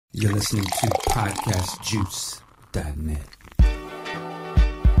You're listening to podcastjuice.net.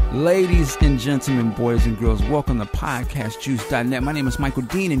 Ladies and gentlemen, boys and girls, welcome to podcastjuice.net. My name is Michael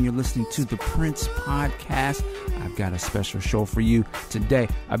Dean, and you're listening to the Prince Podcast. I've got a special show for you today.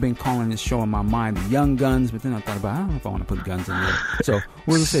 I've been calling this show in my mind the Young Guns, but then I thought about, I don't know if I want to put guns in there. So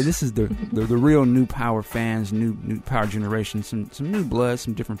we're going to say this is the real new power fans, new power generation, some new blood,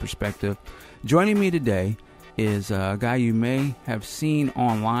 some different perspective. Joining me today is a guy you may have seen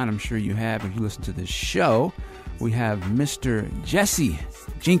online. I'm sure you have if you listen to this show. We have Mr. Jesse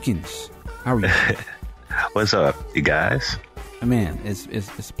Jenkins. How are you? What's up, you guys? Man, it's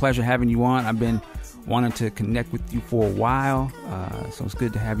a pleasure having you on. I've been wanting to connect with you for a while, so it's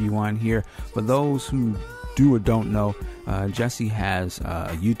good to have you on here. For those who do or don't know, Jesse has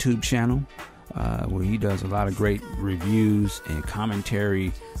a YouTube channel where he does a lot of great reviews and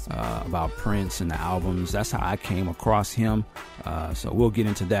commentary about Prince and the albums. That's how I came across him, so we'll get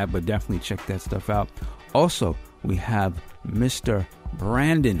into that, but definitely check that stuff out. Also, we have Mr.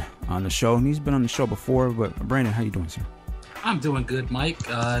 Brandon on the show, and he's been on the show before. But Brandon, how you doing, sir? I'm doing good, Mike,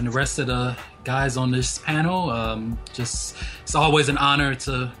 and the rest of the guys on this panel. It's always an honor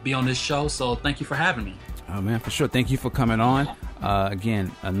to be on this show, so thank you for having me. Oh, man, for sure. Thank you for coming on.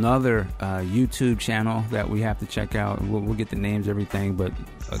 Again, another YouTube channel that we have to check out. We'll get the names, everything, but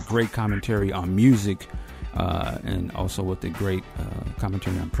a great commentary on music. And also with the great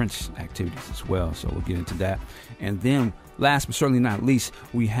commentary on Prince activities as well. So we'll get into that. And then last but certainly not least,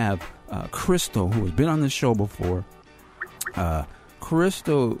 we have Crystal, who has been on this show before.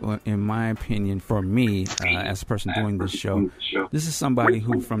 Crystal, in my opinion, for me, as a person doing this show, this is somebody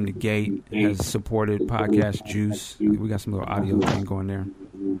who from the gate has supported Podcast Juice. We got some little audio thing going there.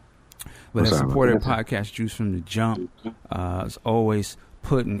 But has supported Podcast Juice from the jump. Is always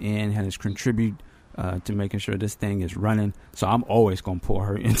putting in, has contributed to making sure this thing is running. So I'm always going to pull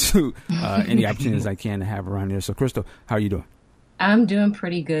her into any opportunities I can to have her on there. So Crystal, how are you doing? I'm doing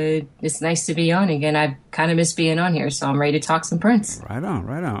pretty good. It's nice to be on again. I kind of miss being on here, so I'm ready to talk some Prince. Right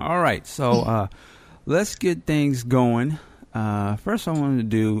on. All right, so let's get things going. First I wanted to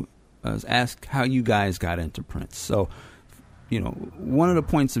do is ask how you guys got into Prince. So, one of the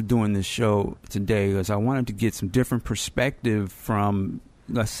points of doing this show today is I wanted to get some different perspective from,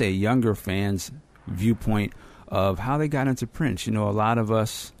 let's say, younger fans' viewpoint of how they got into Prince. A lot of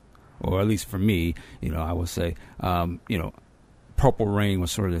us, or at least for me, I would say, Purple Rain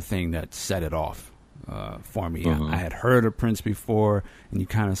was sort of the thing that set it off for me. I had heard of Prince before, and you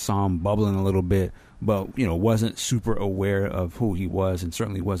kind of saw him bubbling a little bit, but wasn't super aware of who he was, and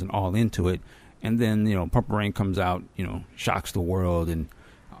certainly wasn't all into it. And then Purple Rain comes out, shocks the world, and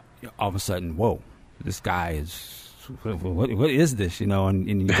all of a sudden, whoa, this guy is. What is this?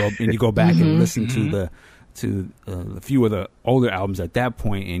 And you go back and listen to a few of the older albums at that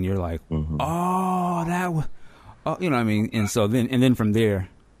point, and you're like, oh, that was, you know what I mean? And so then from there,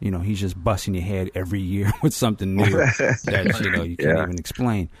 he's just busting your head every year with something new that you can't even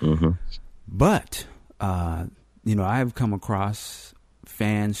explain. But I've come across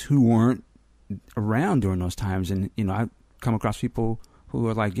fans who weren't around during those times, and I've come across people who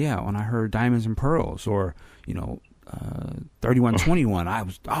are like, yeah, when I heard Diamonds and Pearls, or 3121, I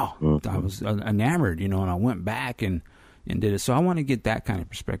was enamored, and I went back and did it. So I want to get that kind of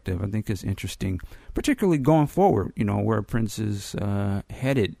perspective. I think it's interesting, particularly going forward, where Prince is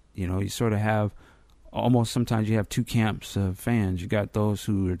headed. You sort of have almost, sometimes you have two camps of fans. You got those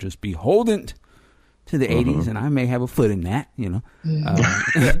who are just beholden to the 80s, and I may have a foot in that, and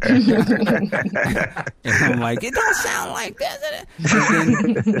I'm like, it don't sound like that.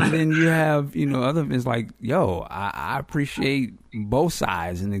 And then you have, other things like, yo, I appreciate both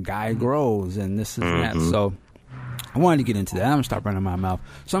sides, and the guy grows, and this and that. So I wanted to get into that. I'm going to stop running my mouth.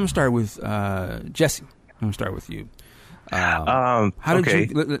 So I'm going to start with Jesse. I'm going to start with you. How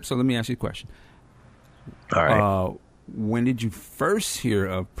did you, so let me ask you a question. All right. When did you first hear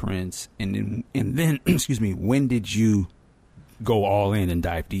of Prince, and then excuse me, when did you go all in and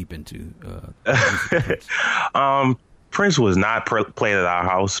dive deep into Prince? Prince was not played at our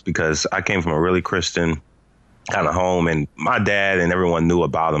house because I came from a really Christian kind of home, and my dad and everyone knew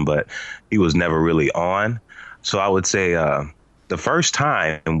about him, but he was never really on. So I would say the first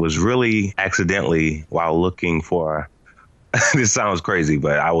time was really accidentally while looking for this sounds crazy,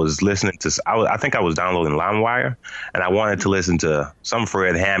 but I was listening to, I think I was downloading LimeWire, and I wanted to listen to some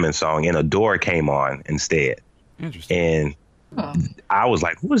Fred Hammond song, and Adore came on instead. Interesting. And I was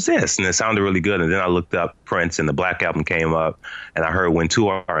like, what is this? And it sounded really good. And then I looked up Prince, and the Black Album came up, and I heard When Two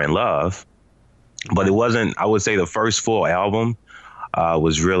Are in Love. But it wasn't, I would say the first full album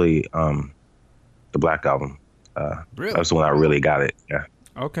was really the Black Album. Really? That's when I really got it. Yeah.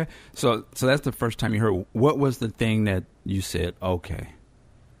 Okay, so that's the first time you heard. What was the thing that you said? Okay,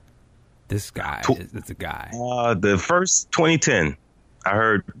 this guy is a guy. The first 2010, I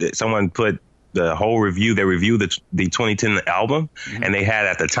heard that someone put the whole review. They reviewed the 2010 album, and they had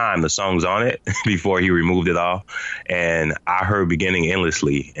at the time the songs on it before he removed it all. And I heard "Beginning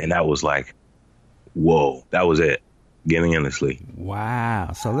Endlessly," and that was like, whoa, that was it. "Beginning Endlessly."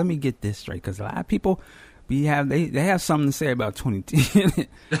 Wow. So let me get this straight, because a lot of people they have something to say about 2010.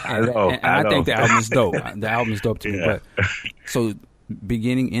 I think the album is dope. The album is dope to me. But so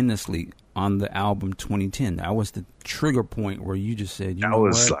 "Beginning Endlessly" on the album 2010, that was the trigger point where you just said,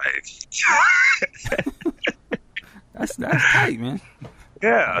 that's tight, man.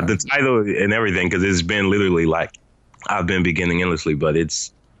 Yeah, the title and everything, because it's been literally like I've been beginning endlessly, but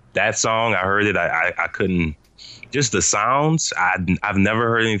it's that song. I heard it. I couldn't. Just the sounds. I've never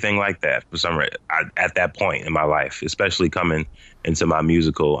heard anything like that for some reason at that point in my life, especially coming into my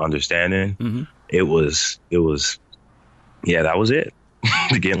musical understanding. Mm-hmm. It was. Yeah, that was it.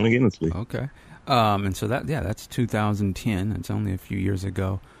 Beginning endlessly. Okay. And so that's 2010. It's only a few years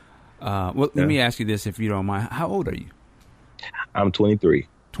ago. Let me ask you this, if you don't mind. How old are you? I'm 23.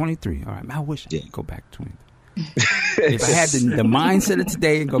 23. All right. I wish I could go back to 23. If I had the mindset of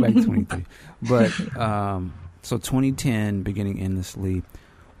today, I'd go back to 23. But so 2010, "Beginning Endlessly.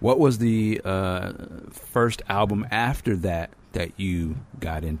 What was the first album after that you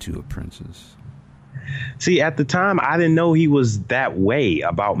got into of Prince's? See, at the time, I didn't know he was that way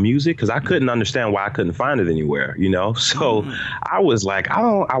about music, because I couldn't understand why I couldn't find it anywhere, So I was like, I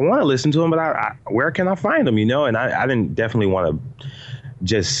want to listen to him, but where can I find him, And I didn't definitely want to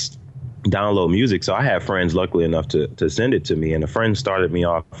just download music. So I had friends, luckily enough, to send it to me. And a friend started me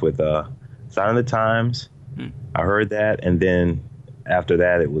off with Sign of the Times. I heard that. And then after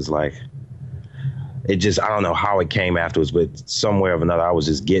that, it was like, I don't know how it came afterwards, but somewhere or another, I was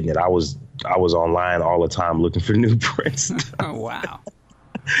just getting it. I was online all the time looking for new Prince. Oh, wow.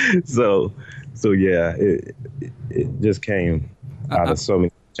 So yeah, it just came out of so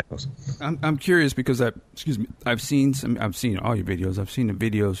many channels. I'm curious because I've seen all your videos. I've seen the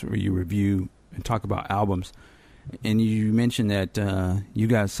videos where you review and talk about albums, and you mentioned that you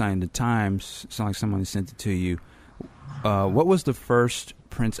guys signed the Times. Sound like someone sent it to you. What was the first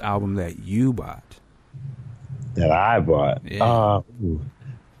Prince album that you bought? That I bought? Yeah.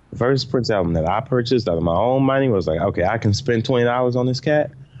 The first Prince album that I purchased out of my own money was like, okay, I can spend $20 on this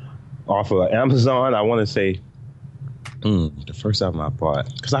cat off of Amazon. I want to say the first album I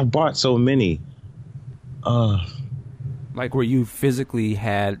bought, because I bought so many. Like where you physically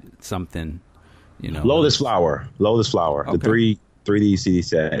had something, Lotus Flower, okay. The 3D CD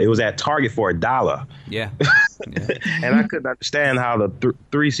set. It was at Target for $1. Yeah. And I couldn't understand how the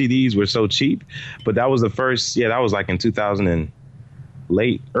three CDs were so cheap, but that was the first. Yeah, that was like in 2000 and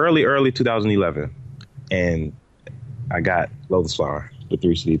early 2011, and I got Lotus Flower, the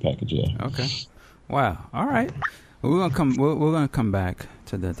 3 CD package. Yeah. Okay. Wow. All right. Well, we're gonna come back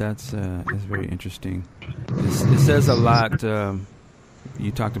to that. That's very interesting. It says a lot.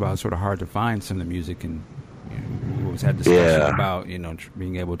 You talked about it's sort of hard to find some of the music, and we always had discussions about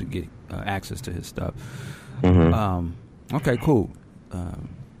being able to get access to his stuff. Mm-hmm. Okay. Cool.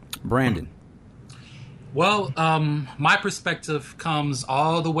 Brandon. Well, my perspective comes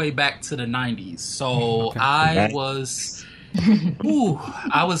all the way back to the 90s. So I was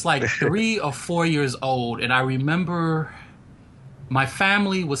like 3 or 4 years old, and I remember my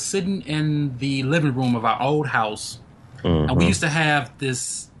family was sitting in the living room of our old house, and we used to have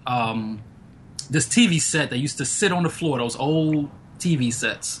this TV set that used to sit on the floor, those old TV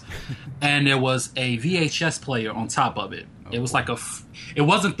sets, and there was a VHS player on top of it. It was like it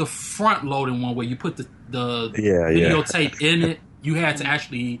wasn't the front loading one where you put the videotape in it. You had to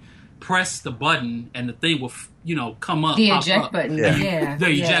actually press the button and the thing will, come up. The eject button. The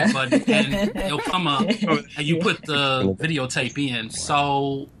eject button. And it'll come up and you put the videotape in.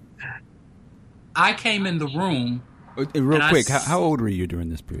 So I came in the room. Real quick, how old were you during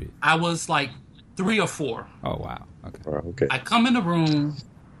this period? I was like 3 or 4. Oh, wow. Okay. I come in the room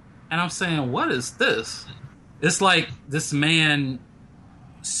and I'm saying, what is this? It's like this man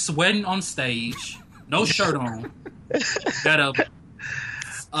sweating on stage, no shirt on, got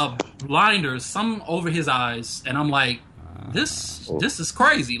a blinder, some over his eyes, and I'm like, this is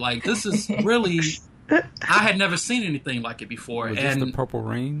crazy. Like, this is really, I had never seen anything like it before. Was this the Purple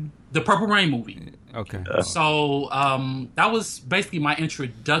Rain? The Purple Rain movie. Okay. So that was basically my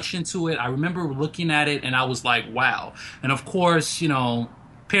introduction to it. I remember looking at it and I was like, wow. And of course,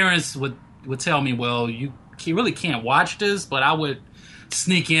 parents would tell me, well, you really can't watch this, but I would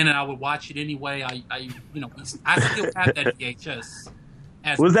sneak in and I would watch it anyway. I still have that VHS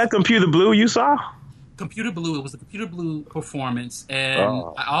Was that Computer Blue you saw? Computer Blue. It was the Computer Blue performance, and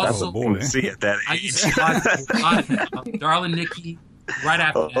I also see at that age. I used to watch Darling Nikki right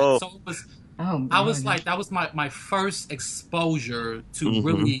after that. So it was. I was like, that was my first exposure to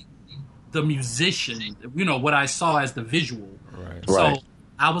really the musician. You know what I saw as the visual. Right. So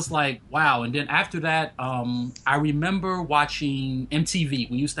I was like, wow. And then after that, I remember watching MTV.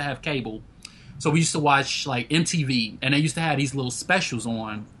 We used to have cable. So we used to watch like MTV, and they used to have these little specials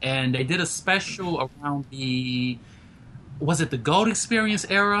on. And they did a special around was it the Gold Experience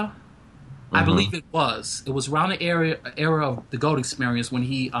era? I believe it was. It was around the era of the Gold Experience when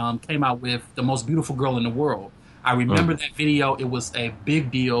he came out with The Most Beautiful Girl in the World. I remember that video. It was a big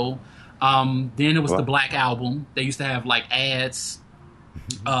deal. Then it was the Black Album. They used to have like ads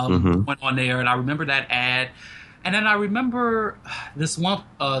went on there, and I remember that ad. And then I remember this one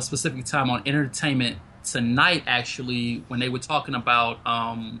specific time on Entertainment Tonight, actually, when they were talking about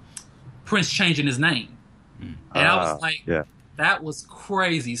Prince changing his name. And I was like, that was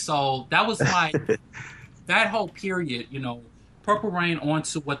crazy. So that was that whole period, you know, Purple Rain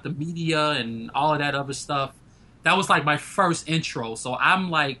onto what the media and all of that other stuff. That was like my first intro. So I'm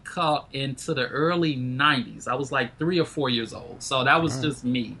like cut into the early 90s. I was like 3 or 4 years old. So that was just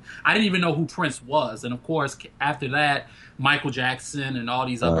me. I didn't even know who Prince was. And of course, after that, Michael Jackson and all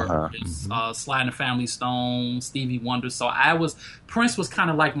these other artists, Sly and the Family Stone, Stevie Wonder. So Prince was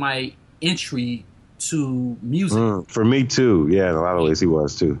kind of like my entry to music. For me too. Yeah, in a lot of ways he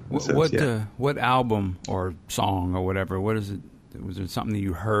was too. What album or song or whatever, what is it? Was there something that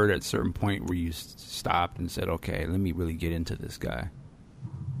you heard at a certain point where you stopped and said, okay, let me really get into this guy?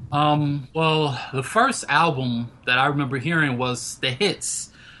 Well, the first album that I remember hearing was the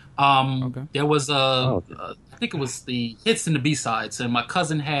hits. There was I think it was the hits and the B-sides, and my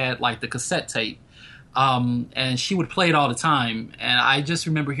cousin had like the cassette tape, and she would play it all the time. And I just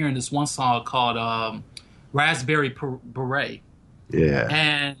remember hearing this one song called Raspberry Beret. Yeah.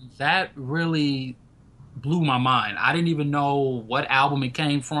 And that really blew my mind. I didn't even know what album it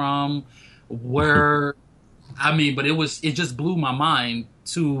came from, but it just blew my mind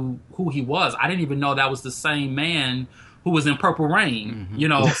to who he was. I didn't even know that was the same man who was in Purple Rain, you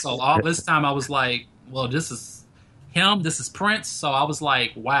know. So all this time I was like, well, this is him, this is Prince. So I was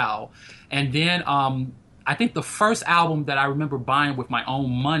like, wow. And then I think the first album that I remember buying with my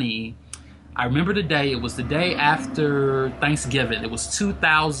own money, I remember the day. It was the day after Thanksgiving. It was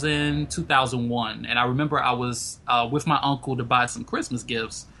 2001. And I remember I was with my uncle to buy some Christmas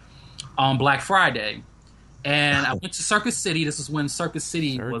gifts on Black Friday. And I went to Circus City. This is when Circus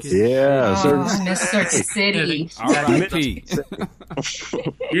City was... Yeah. I miss Circus City. R.I.P.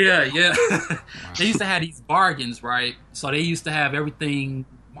 Yeah. They used to have these bargains, right? So they used to have everything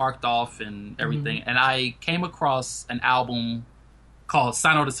marked off and everything. And I came across an album called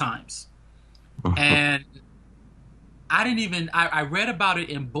Sign of the Times. And I read about it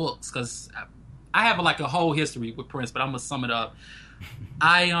in books because I have like a whole history with Prince, but I'm going to sum it up.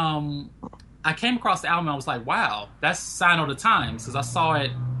 I came across the album and I was like, wow, that's Sign of the Times, because I saw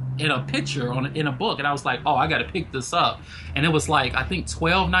it in a picture in a book, and I was like, oh, I got to pick this up. And it was like, I think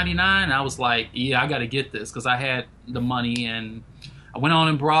 $12.99. And I was like, yeah, I got to get this because I had the money, and I went on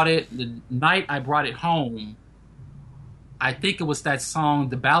and brought it. The night I brought it home, I think it was that song,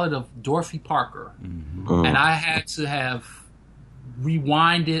 The Ballad of Dorothy Parker. And I had to have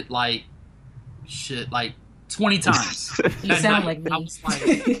rewinded like 20 times. You sound like me. I was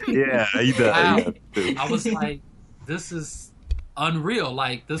like, yeah, he does. wow. I was like, this is unreal.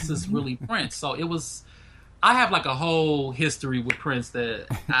 Like, this is really Prince. So I have like a whole history with Prince that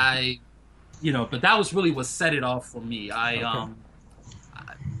but that was really what set it off for me. That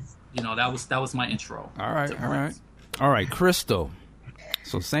was my intro. All right, Crystal.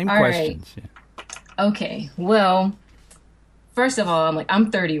 So same all questions. Right. Yeah. Okay. Well, first of all,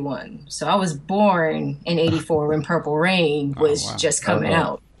 I'm 31. So I was born in 84 when Purple Rain was just coming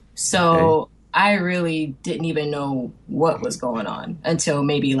out. So I really didn't even know what was going on until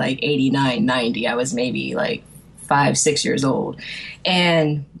maybe like 89, 90. I was maybe like 5, 6 years old.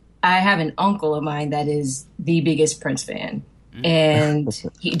 And I have an uncle of mine that is the biggest Prince fan. And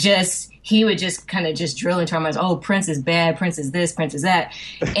he would just kind of just drill into our minds, oh, Prince is bad, Prince is this, Prince is that.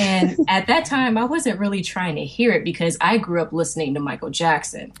 And at that time, I wasn't really trying to hear it because I grew up listening to Michael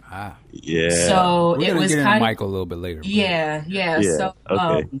Jackson. Yeah. So We're it was get into kind of Michael a little bit later. Yeah. So,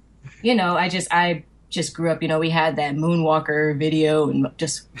 okay. I just grew up, we had that Moonwalker video and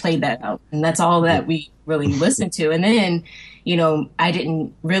just played that out. And that's all that we really listened to. And then, I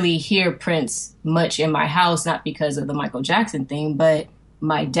didn't really hear Prince much in my house, not because of the Michael Jackson thing, but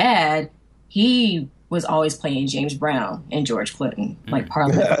my dad, he was always playing James Brown and George Clinton, like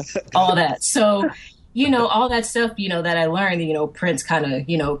Parliament, all that. So, all that stuff, that I learned, Prince kind of,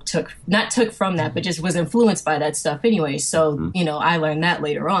 took from that, but just was influenced by that stuff anyway. So, I learned that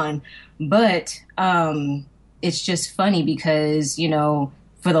later on. But it's just funny because,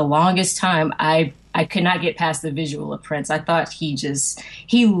 for the longest time, I could not get past the visual of Prince. I thought he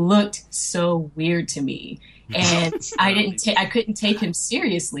looked so weird to me. And I couldn't take him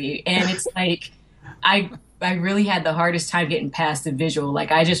seriously. And it's like, I really had the hardest time getting past the visual.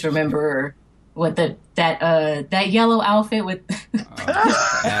 Like, I just remember what that yellow outfit with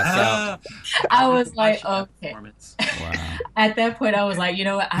I was like, okay. Wow. At that point I was like, you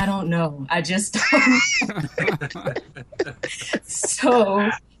know what, I don't know, I just don't. So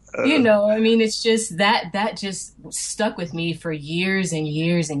it's just that just stuck with me for years and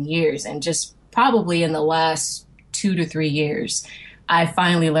years and years, and just probably in the last 2 to 3 years I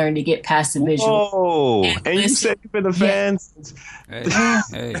finally learned to get past the visual. Oh, and you said you've been a fan since. Hey.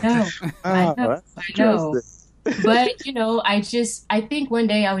 I know. But I think one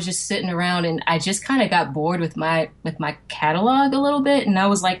day I was just sitting around and I just kind of got bored with my catalog a little bit, and I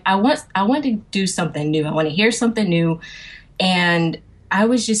was like, I want to do something new. I want to hear something new, and I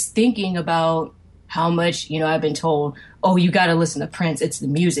was just thinking about how much I've been told. Oh, you got to listen to Prince. It's the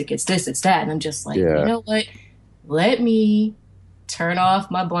music. It's this. It's that. And I'm just like, you know what? Let me turn off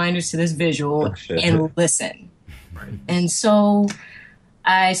my blinders to this visual and listen. Right. And so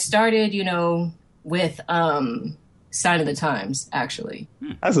I started, with Sign of the Times, actually.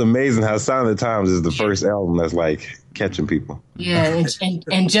 That's amazing how Sign of the Times is the first album that's like catching people. Yeah,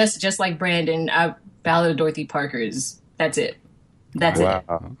 and just like Brandon, Ballad of Dorothy Parker's, that's it. That's it.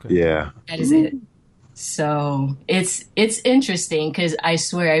 Okay. Yeah. That is it. So it's interesting because I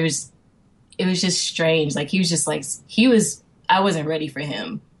swear it was just strange. Like I wasn't ready for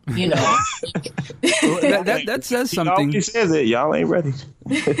him, that says something. He says it. Y'all ain't ready.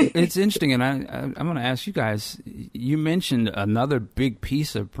 It's interesting, and I'm going to ask you guys. You mentioned another big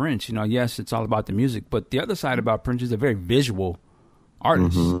piece of Prince. Yes, it's all about the music, but the other side about Prince is a very visual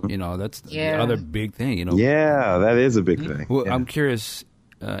artist. That's the other big thing. Yeah, that is a big thing. Well, I'm curious,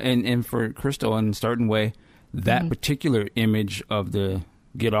 and for Crystal, in a certain way, that particular image of the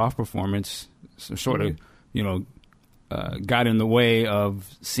Get Off performance sort of, got in the way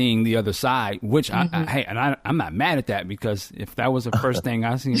of seeing the other side, which I'm not mad at that, because if that was the first thing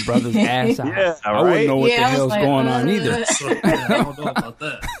I seen brothers ass out, I wouldn't know what the hell's going on either. I don't know about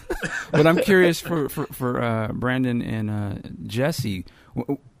that. But I'm curious for Brandon and Jesse,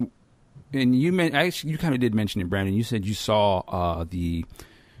 and you kind of did mention it, Brandon. You said you saw the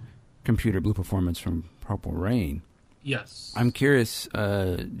Computer Blue performance from Purple Rain. Yes. I'm curious,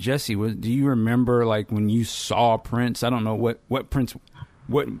 Jesse, do you remember, like, when you saw Prince? I don't know what Prince,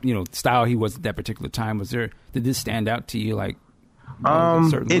 style he was at that particular time. Did this stand out to you? Like,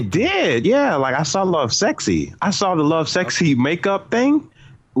 it did. Yeah. Like, I saw Love Sexy. I saw the Love Sexy makeup thing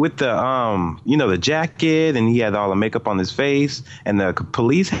with the, the jacket, and he had all the makeup on his face and the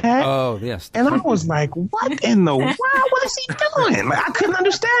police hat. Oh, yes. And I was like, what in the world? What is he doing? Like, I couldn't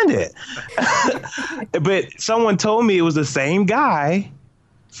understand it. But someone told me it was the same guy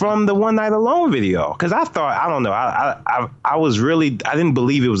from the One Night Alone video. Because I thought, I don't know, I didn't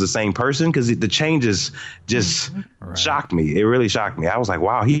believe it was the same person, because the changes just shocked me. It really shocked me. I was like,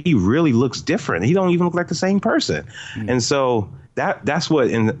 wow, he really looks different. He don't even look like the same person. And so that's what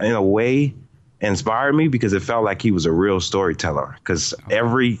in a way inspired me, because it felt like he was a real storyteller, because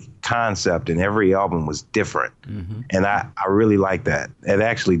every concept and every album was different. And I really liked that. It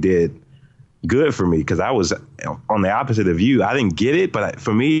actually did good for me, because I was on the opposite of you. I didn't get it, but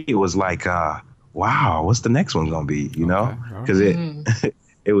for me it was like, wow, what's the next one gonna be, because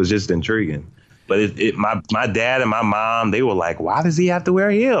it was just intriguing. But my dad and my mom, they were like, why does he have to wear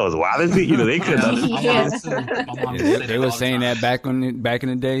heels? Why does he, they couldn't understand. They were saying that back in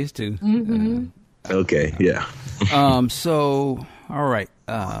the days too. Okay, yeah. So, all right.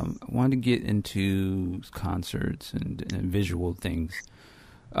 Wanted to get into concerts and visual things.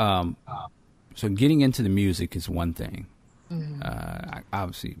 So getting into the music is one thing.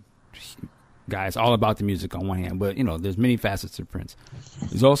 Obviously, guys, all about the music on one hand, but there's many facets of Prince.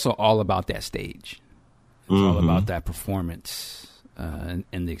 It's also all about that stage. It's all about that performance and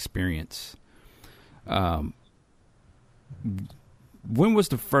the experience. When was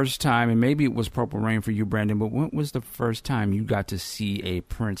the first time, and maybe it was Purple Rain for you, Brandon, but when was the first time you got to see a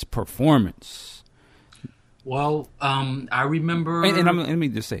Prince performance? Well, I remember... And let me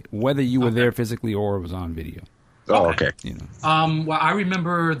just say, whether you were there physically or it was on video. Oh, okay. Well, I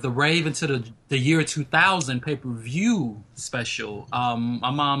remember the Rave into the year 2000 pay-per-view special.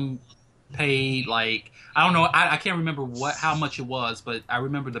 My mom paid like I don't know, I can't remember how much it was, but I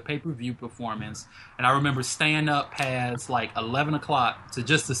remember the pay-per-view performance, and I remember staying up past like 11 o'clock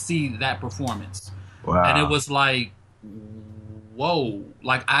to see that performance. Wow. And it was like, whoa,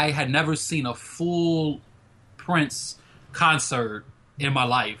 like I had never seen a full Prince concert in my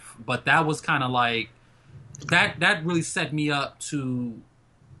life, but that was kind of like that really set me up to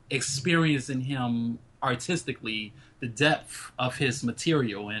experiencing him artistically, the depth of his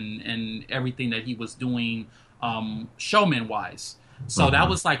material and everything that he was doing showman wise. So that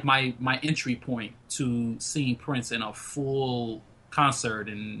was like my entry point to seeing Prince in a full concert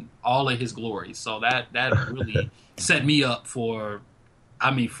in all of his glory. So that really set me up for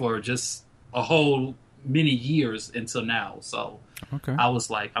just a whole many years until now. So I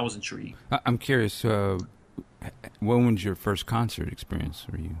was intrigued. I'm curious, when was your first concert experience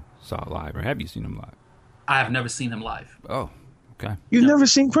where you saw it live, or have you seen him live? I have never seen him live. Oh, okay. You've never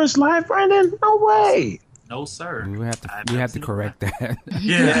seen Prince live, Brandon? No way. No, sir. We have to correct that.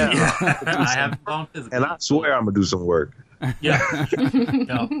 Yeah. I have gone physical. And I swear I'm gonna do some work. Yeah.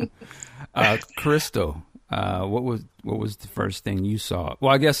 Crystal, what was the first thing you saw?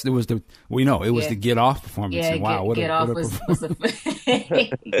 Well, I guess it was the Get Off performance. Yeah, and wow, Get Off was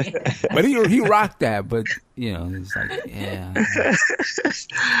But he rocked that. But it's like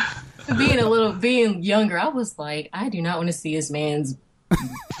being younger, I was like, I do not want to see this man's.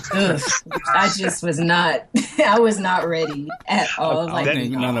 I just was not. I was not ready at all. I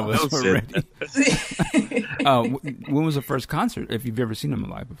think none of us were ready. When was the first concert, if you've ever seen him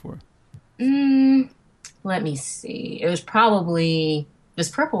live before? Let me see. It was probably. Does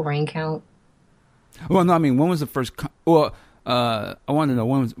Purple Rain count? Well, no. I mean, when was the first? I want to know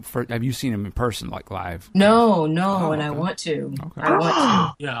when was first. Have you seen him in person, like live? No, and okay. I want to. Okay. I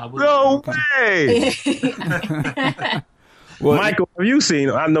want to. Yeah. No way. Well, Michael, have you seen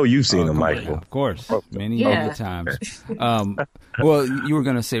him? I know you've seen him, Michael. Yeah, of course. Many times. Well, you were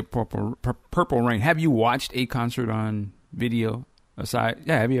going to say Purple Rain. Have you watched a concert on video aside?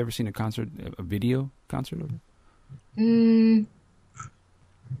 Yeah, have you ever seen a video concert of it?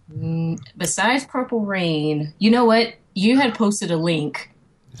 Besides Purple Rain, you know what? You had posted a link.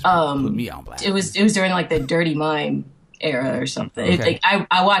 Put me on blast. It was during like the Dirty Mind era or something. Okay.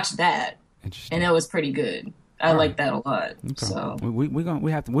 I watched that, Interesting. and it was pretty good. I like that a lot. Okay. So we're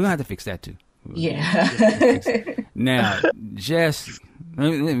gonna have to fix that too. Yeah. Now, Jesse,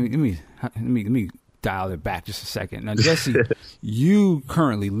 let me dial it back just a second. Now, Jesse, you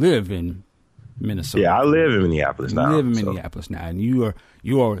currently live in Minnesota. Yeah, I live in Minneapolis now. You live in Minneapolis now, and you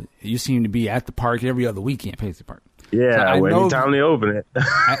seem to be at the park every other weekend, Paisley Park. Yeah, so anytime they open it.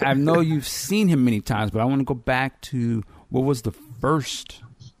 I know you've seen him many times, but I want to go back to what was the first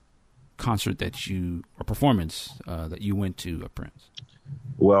concert or performance that you went to of Prince?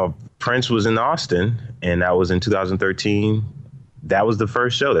 Well, Prince was in Austin, and that was in 2013. That was the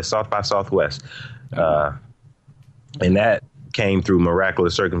first show, that South by Southwest. And that came through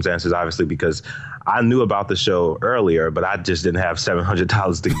miraculous circumstances, obviously, because I knew about the show earlier, but I just didn't have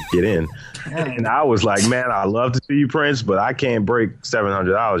 $700 to get in. And I was like, man, I love to see you, Prince, but I can't break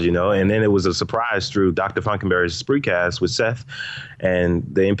 $700, And then it was a surprise through Dr. Funkenberry's Spreecast with Seth. And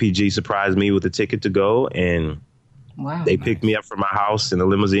the MPG surprised me with a ticket to go. And they picked me up from my house in a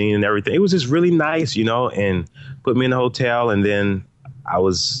limousine and everything. It was just really nice, and put me in a hotel. And then I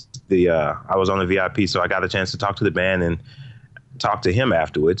was on the VIP, so I got a chance to talk to the band and talk to him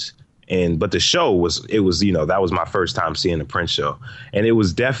afterwards. But the show that was my first time seeing a Prince show. And it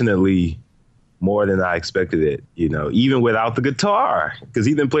was definitely more than I expected it, even without the guitar, because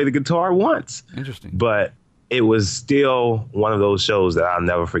he didn't play the guitar once. Interesting. But it was still one of those shows that I'll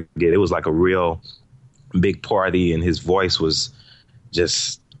never forget. It was like a real big party, and his voice was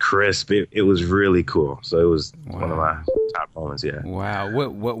just crisp. It was really cool. So it was one of my top moments. Yeah. Wow.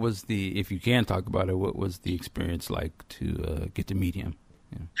 What was if you can talk about it, what was the experience like to get to meet him?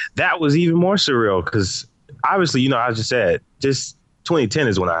 Yeah. That was even more surreal because obviously, I just said, just 2010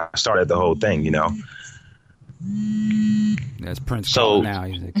 is when I started the whole thing, That's Prince calling now.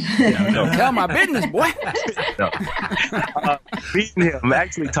 He's like, tell my business, boy. Meeting him,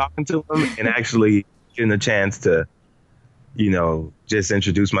 actually talking to him, and actually getting a chance to, just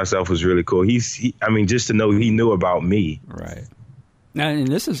introduce myself was really cool. Just to know he knew about me. Right. Now, and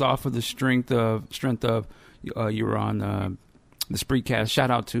this is off of the strength of you were on the Spreecast.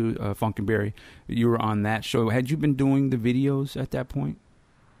 Shout out to Funkenberry. You were on that show. Had you been doing the videos at that point?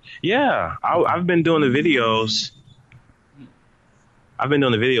 Yeah, I've been doing the videos. I've been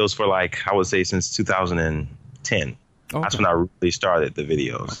doing the videos for I would say since 2010. Okay. That's when I really started the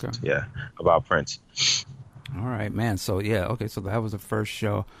videos. Okay. Yeah, about Prince. All right, man. So, yeah, okay. So that was the first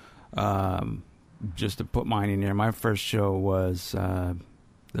show. Just to put mine in there, my first show was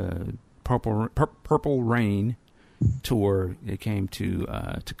the Purple Rain tour. It came to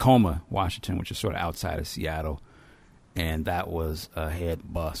Tacoma, Washington, which is sort of outside of Seattle, and that was a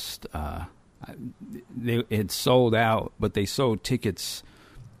head bust. It sold out, but they sold tickets,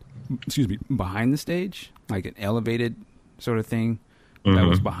 behind the stage, like an elevated sort of thing that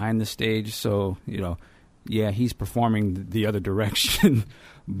was behind the stage. So, he's performing the other direction,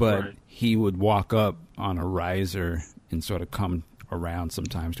 but he would walk up on a riser and sort of come around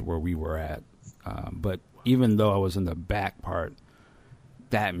sometimes to where we were at. But even though I was in the back part,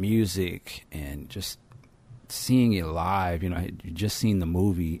 that music and just seeing it live, you just seen the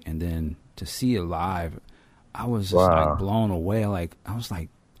movie, and then to see it live, I was just like blown away. Like, I was like,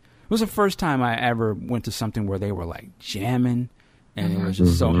 it was the first time I ever went to something where they were like jamming, and it was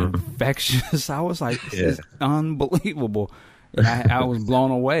just so infectious. I was like, this is unbelievable. And I was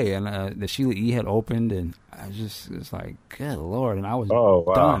blown away. And the Sheila E. had opened, and I it's like, good Lord. And I was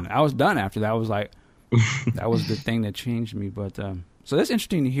done. I was done after that. I was like, that was the thing that changed me. But so that's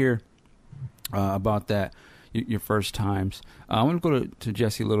interesting to hear about that, your first times. I want to go to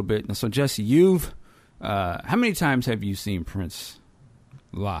Jesse a little bit. So, Jesse, you've how many times have you seen Prince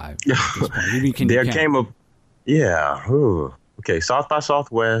live? Okay, South by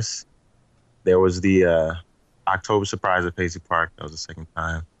Southwest. There was the October surprise at Paisley Park. That was the second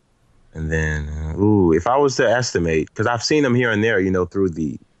time. And then, if I was to estimate, because I've seen them here and there, through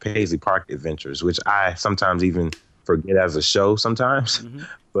the Paisley Park adventures, which I sometimes even forget as a show sometimes.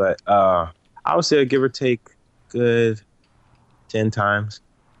 But I would say, give or take, good 10 times.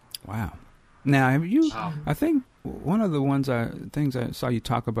 Wow. Now, have you? I think one of the things I saw you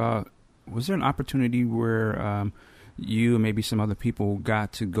talk about, was there an opportunity where you and maybe some other people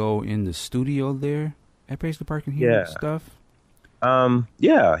got to go in the studio there at Paisley Park and hear stuff?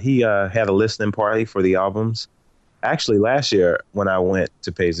 He had a listening party for the albums. Actually, last year when I went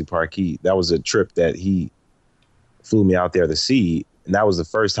to Paisley Park, that was a trip that he flew me out there to see, and that was the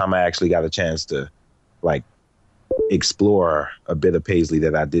first time I actually got a chance to explore a bit of Paisley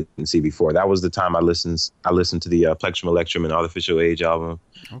that I didn't see before. That was the time I listened to the Plectrum Electrum and Artificial Age album.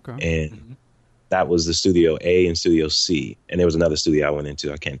 Okay. And that was the Studio A and Studio C. And there was another studio I went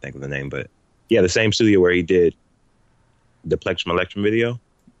into. I can't think of the name, but the same studio where he did the Plectrum Electrum video.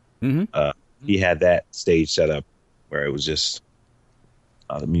 He had that stage set up where it was just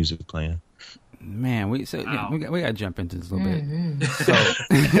the music playing. Man, we got to jump into this a little bit. So,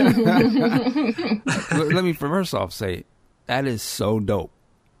 let me first off say that is so dope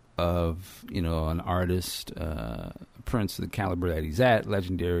of an artist, Prince, the caliber that he's at,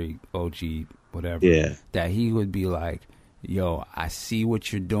 legendary, OG, whatever. Yeah. That he would be like, "Yo, I see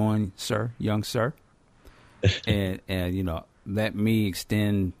what you're doing, sir, young sir, and let me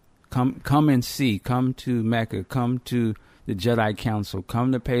extend. Come and see. Come to Mecca. Come to the Jedi Council.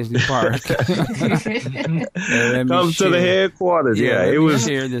 Come to Paisley Park. Come to the headquarters." It was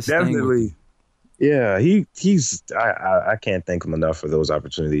definitely. He's. I can't thank him enough for those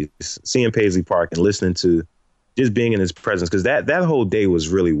opportunities. Seeing Paisley Park and listening to, just being in his presence, because that whole day was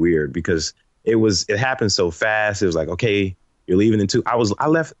really weird because it happened so fast. It was like, okay, you're leaving in 2 hours. I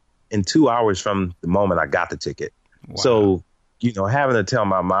left in 2 hours from the moment I got the ticket. Wow. So, having to tell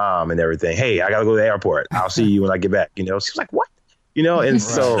my mom and everything, hey, I got to go to the airport. I'll see you when I get back. She was like, what? And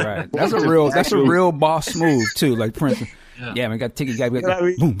so that's a real boss move too. Like Prince. Yeah, man, got a ticket.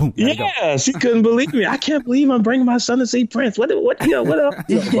 Boom, boom. Yeah, she couldn't believe me. I can't believe I'm bringing my son to see Prince. What up?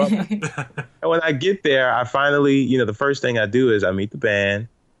 And when I get there, I finally, the first thing I do is I meet the band.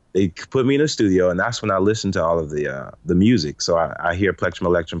 They put me in a studio, and that's when I listen to all of the music. So I hear Plectrum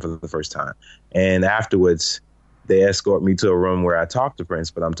Electrum for the first time. And afterwards, they escort me to a room where I talk to Prince,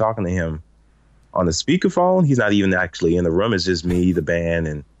 but I'm talking to him on the speakerphone. He's not even actually in the room. It's just me, the band,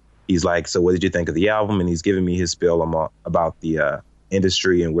 and he's like, so what did you think of the album? And he's giving me his spiel about the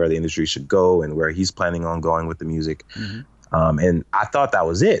industry and where the industry should go and where he's planning on going with the music. And I thought that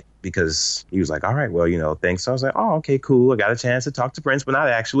was it because he was like, all right, well, thanks. So I was like, oh, okay, cool. I got a chance to talk to Prince, but not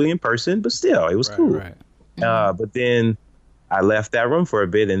actually in person, but still, it was cool. Right. But then I left that room for a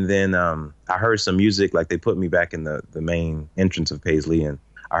bit, and then I heard some music. Like, they put me back in the main entrance of Paisley, and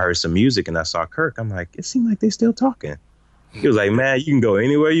I heard some music, and I saw Kirk. I'm like, it seemed like they still talking. He was like, man, you can go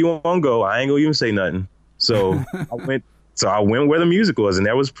anywhere you want to go. I ain't gonna even say nothing. So I went where the music was, and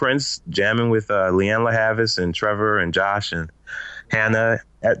there was Prince jamming with Leanne LaHavis and Trevor and Josh and Hannah.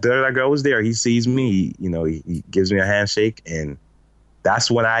 There I go, was there. He sees me, he gives me a handshake, and that's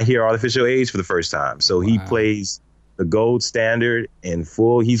when I hear Artificial Age for the first time. So he plays the gold standard in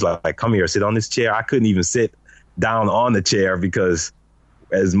full. He's like, come here, sit on this chair. I couldn't even sit down on the chair because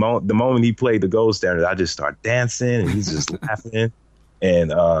the moment he played the gold standard, I just start dancing and he's just laughing.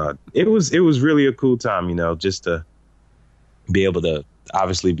 And it was really a cool time, you know, just to be able to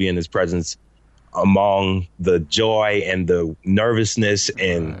obviously be in his presence among the joy and the nervousness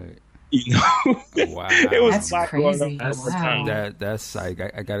and you know, wow, it was that's crazy. That's like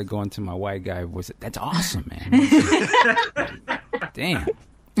I got to go into my white guy voice. That's awesome, man. Damn.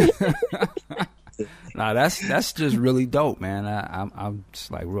 Nah, that's just really dope, man. I'm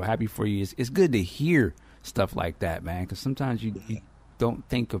just like real happy for you. It's good to hear stuff like that, man, because sometimes you don't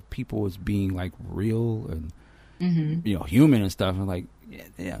think of people as being like real and you know, human and stuff. And like,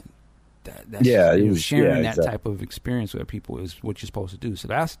 that's you know, sharing that type of experience with people is what you're supposed to do. So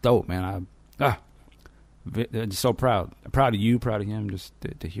that's dope, man. I'm just so proud of you, proud of him, just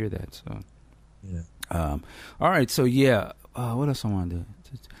to hear that. So, all right. So what else I wanted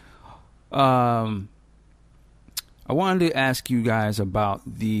to? I wanted to ask you guys about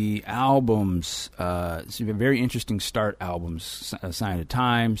the albums. It's a very interesting start. Albums, Sign of the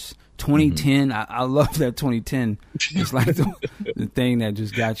Times, 2010. I love that 2010. It's like the thing that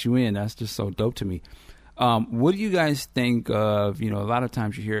just got you in. That's just so dope to me. What do you guys think of? You know, a lot of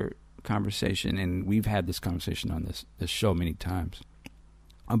times you hear conversation, and we've had this conversation on this show many times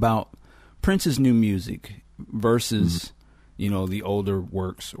about Prince's new music versus you know, the older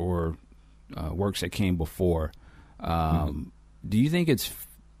works or works that came before. Do you think it's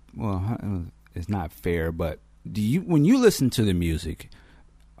not fair, but when you listen to the music,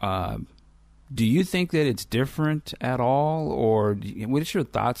 do you think that it's different at all, or what's your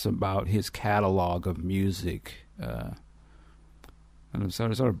thoughts about his catalog of music?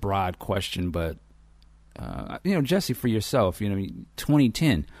 Sort of broad question, but you know, Jesse, for yourself, you know,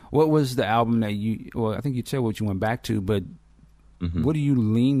 2010, what was the album that I think you said what you went back to, but what do you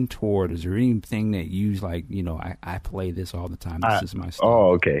lean toward? Is there anything that you like, you know, I play this all the time, this is my style?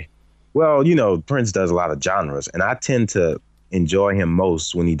 Oh, okay. Well, you know, Prince does a lot of genres, and I tend to enjoy him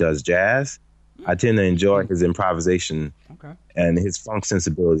most when he does jazz. I tend to enjoy his improvisation and his funk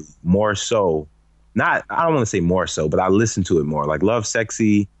sensibility more so. I don't want to say more so, but I listen to it more. Like Love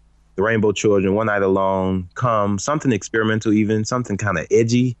Sexy, The Rainbow Children, One Night Alone, Come, something experimental even, something kind of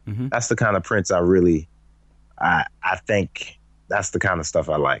edgy. That's the kind of Prince I think that's the kind of stuff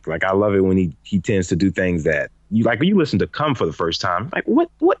I like. Like, I love it when he tends to do things that you like. When you listen to Come for the first time, like what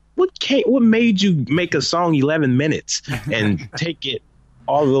made you make a song 11 minutes and take it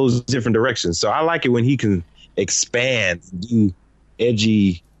all of those different directions? So I like it when he can expand, do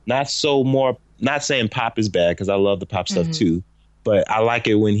edgy, not saying pop is bad, because I love the pop stuff too, but I like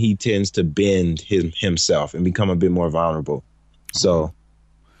it when he tends to bend himself and become a bit more vulnerable. So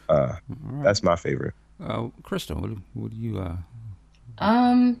that's my favorite. Crystal, what do you?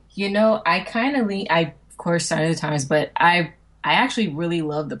 You know, I kind of of course, Sign of the Times, but I actually really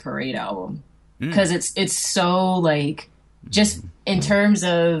love the Parade album because it's so like just in terms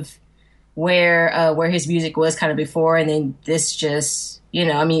of where his music was kind of before, and then this just, you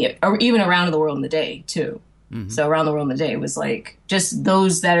know, I mean, even Around the World in the Day too. So Around the World in the Day was like just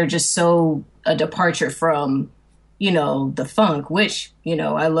those that are just so a departure from, you know, the funk, which, you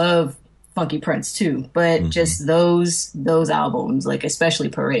know, I love Funky Prince too, but just those albums, like especially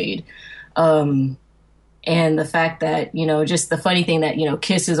Parade, and the fact that, you know, just the funny thing that, you know,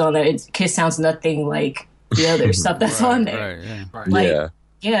 Kiss is on there. Kiss sounds nothing like the other stuff that's on there.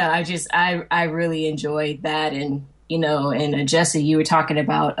 I really enjoyed that, and you know, and Jesse, you were talking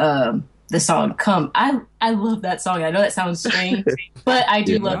about the song "Come." I love that song. I know that sounds strange, but I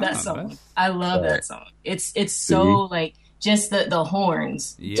do love that song. I love that song. It's so like. Just the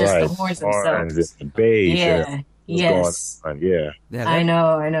horns, just the horns themselves. The bass. Yes. I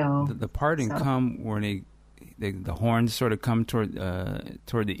know. The part in "Come" where the horns sort of come toward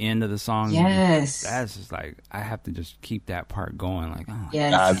the end of the song. Yes. That's just like, I have to just keep that part going. Like,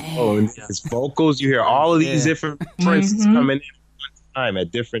 his vocals, you hear all of these different Princes coming in at one time at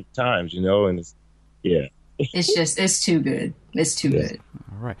different times, you know, and it's too good. It's too good.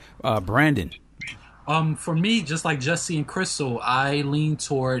 All right, Brandon. For me, just like Jesse and Crystal, I lean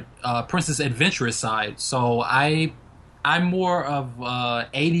toward Prince's adventurous side. So I'm more of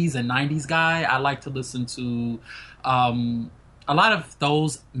 80s and 90s guy. I like to listen to a lot of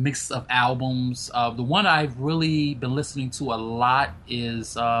those mix of albums. The one I've really been listening to a lot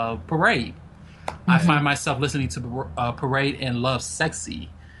is Parade. I find myself listening to Parade and Love Sexy,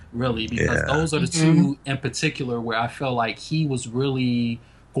 really, because those are the two in particular where I feel like he was really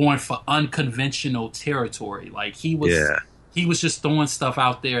going for unconventional territory. Like he was just throwing stuff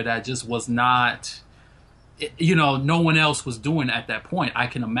out there that just was not, you know, no one else was doing at that point, I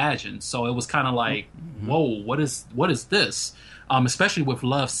can imagine. So it was kind of like, whoa, what is this? especially with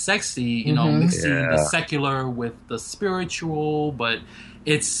Love Sexy, you know, mixing the secular with the spiritual, but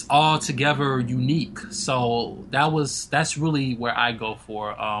it's all together unique. So that's really where I go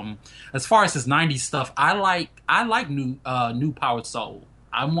for. As far as his 90s stuff, I like new Power Soul.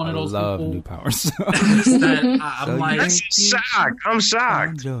 I'm one of those love people. New Power Soul. I'm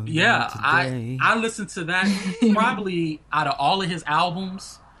shocked. Yeah, I listen to that probably out of all of his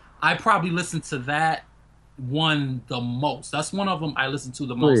albums. I probably listen to that one the most. That's one of them I listen to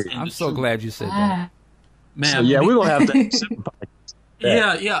the most. I'm so glad you said that. Man, so, we're gonna have to.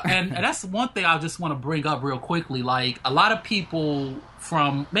 Yeah, and that's one thing I just want to bring up real quickly. Like, a lot of people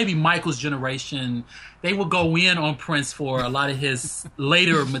from maybe Michael's generation, they will go in on Prince for a lot of his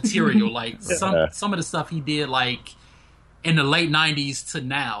later material, like some of the stuff he did, like in the late '90s to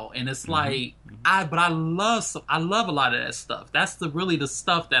now, and it's like I love a lot of that stuff. That's really the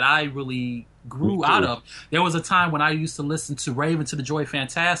stuff that I really grew out of. There was a time when I used to listen to Raven to the Joy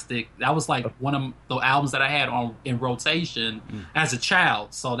Fantastic. That was like one of the albums that I had in rotation as a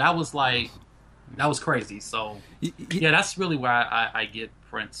child. So that was crazy. So yeah, that's really where I get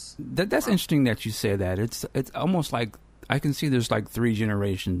Prince. That's interesting that you say that. It's almost like I can see there's like three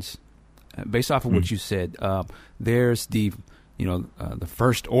generations based off of what you said. There's the the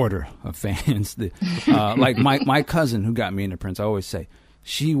first order of fans. Like my cousin who got me into Prince. I always say,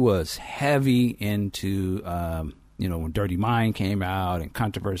 she was heavy into, when Dirty Mind came out and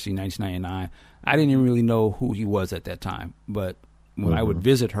Controversy 1999. I didn't even really know who he was at that time. But when I would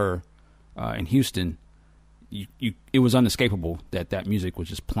visit her in Houston, it was unescapable that music was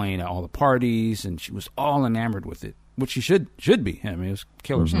just playing at all the parties, and she was all enamored with it, which she should be. I mean, it was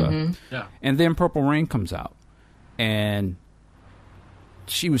killer stuff. Yeah. And then Purple Rain comes out, and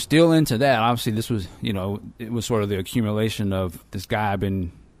she was still into that. Obviously, this was, it was sort of the accumulation of this guy I've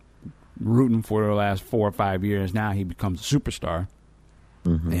been rooting for the last 4 or 5 years. Now he becomes a superstar.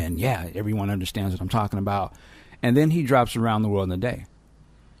 And yeah, everyone understands what I'm talking about. And then he drops Around the World in a Day.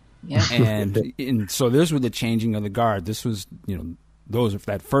 Yeah. And so this was the changing of the guard. This was,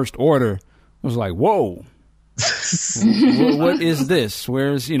 that first order was like, whoa. What is this?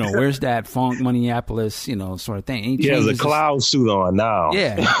 Where's that funk Minneapolis, sort of thing? He has a cloud suit on now.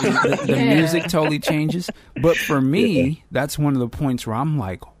 Yeah, the music totally changes. But for me, that's one of the points where I'm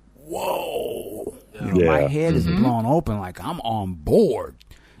like, whoa, my head is blown open. Like, I'm on board,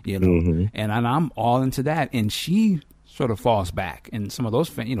 and I'm all into that. And she sort of falls back, and some of those,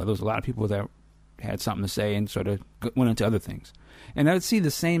 there's a lot of people that had something to say and sort of went into other things. And I would see the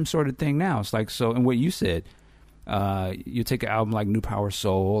same sort of thing now. It's like, so, and what you said. You take an album like New Power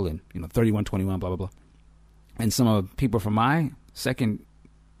Soul and 3121, blah blah blah, and some of people from the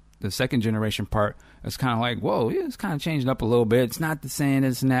second generation part, it's kind of like, whoa, yeah, it's kind of changing up a little bit. It's not the same,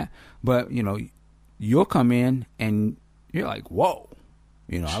 this and that, but you'll come in and you're like, whoa,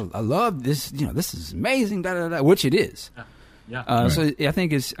 I love this. This is amazing, da da da, which it is. Yeah. So I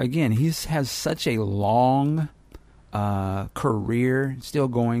think he has such a long career, still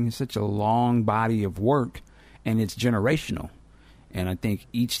going, such a long body of work. And it's generational. And I think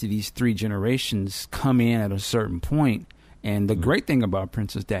each of these three generations come in at a certain point. And the great thing about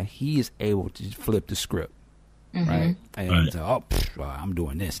Prince is that he is able to flip the script, right? And I'm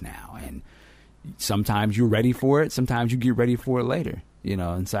doing this now. And sometimes you're ready for it. Sometimes you get ready for it later,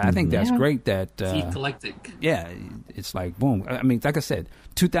 And so I think that's great that... eclectic. Yeah, it's like, boom. I mean, like I said,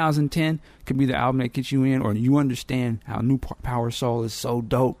 2010 could be the album that gets you in, or you understand how New Power Soul is so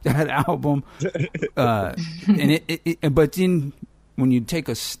dope, that album. And but then when you take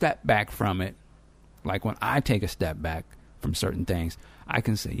a step back from it, like when I take a step back from certain things, I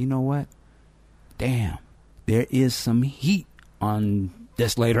can say, you know what? Damn, there is some heat on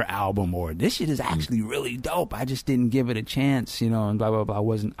this later album, or this shit is actually really dope. I just didn't give it a chance, and blah blah blah. I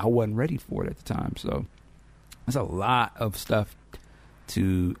wasn't ready for it at the time. So there's a lot of stuff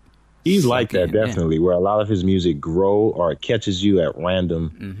to. He's like that, definitely, where a lot of his music grow or it catches you at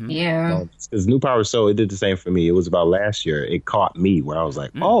random. Yeah. Because New Power Soul, it did the same for me. It was about last year. It caught me where I was like,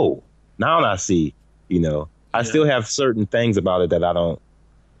 oh, now I see, I still have certain things about it that I don't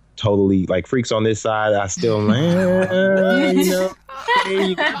totally, like Freaks on This Side. I still,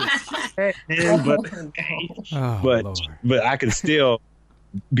 but I could still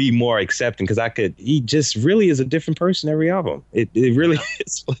be more accepting because he just really is a different person every album. It really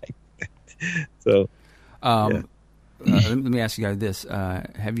is like that. So, let me ask you guys this.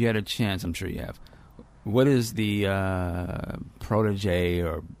 Have you had a chance, I'm sure you have, what is the Protege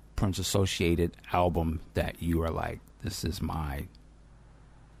or Prince associated album that you are like, this is my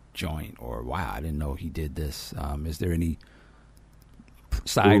joint, or wow, I didn't know he did this? Is there any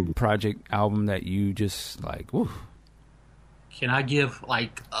side project album that you just like, woo? Can I give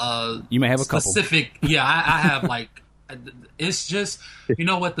like you may have a specific? Couple. Yeah, I have like. It's just, you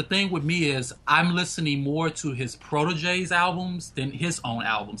know what, the thing with me is I'm listening more to his protege's albums than his own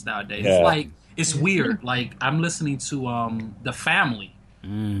albums nowadays. Yeah. It's like, it's weird. Like, I'm listening to The Family,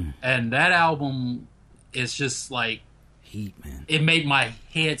 and that album is just like heat, man. It made my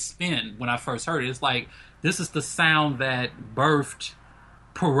head spin when I first heard it. It's like, this is the sound that birthed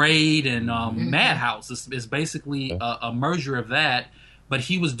Parade and Madhouse. It's basically a merger of that. But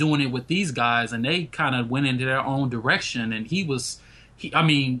he was doing it with these guys, and they kind of went into their own direction. And the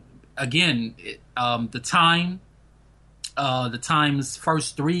Time's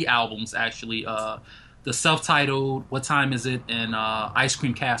first 3 albums, actually, the self-titled "What Time Is It" and "Ice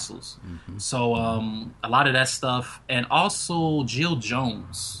Cream Castles." Mm-hmm. So a lot of that stuff, and also Jill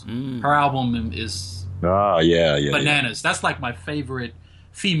Jones, her album is bananas. That's like my favorite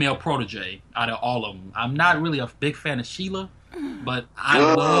female protege out of all of them. I'm not really a big fan of Sheila. But I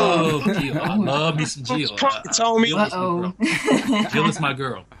love Jill. I love me some Jill. Jill is my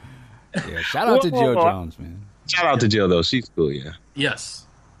girl. Yeah, shout out to Jill Jones, man. Shout out to Jill, though. She's cool, yeah. Yes.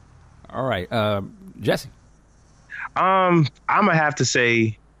 All right. Jesse? I'm going to have to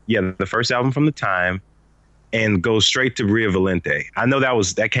say, the first album from the Time, and go straight to Bria Valente. I know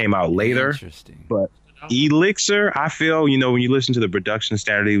that came out later. Interesting. But Elixir, I feel, when you listen to the production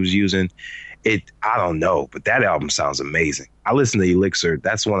standard he was using, I don't know, but that album sounds amazing. I listen to Elixir.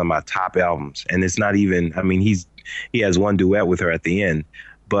 That's one of my top albums. And it's not even, he has one duet with her at the end,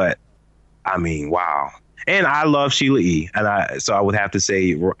 but wow. And I love Sheila E. So I would have to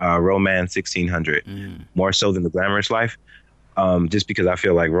say Roman 1600 more so than The Glamorous Life. Just because I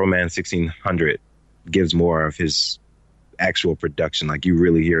feel like Roman 1600 gives more of his actual production. Like you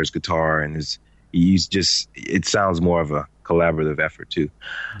really hear his guitar and it sounds more of a collaborative effort too.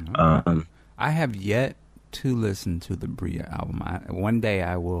 I have yet to listen to the Bria album. One day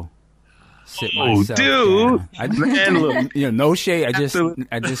I will sit myself down. No shade. I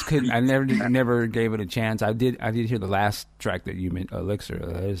just couldn't. I never gave it a chance. I did hear the last track that you mentioned, Elixir.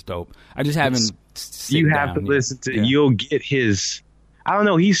 That is dope. I just haven't. You have to listen to. Yeah. You'll get his. I don't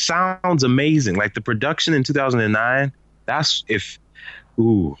know. He sounds amazing. Like the production in 2009. I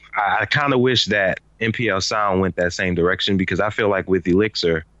kind of wish that NPL Sound went that same direction, because I feel like with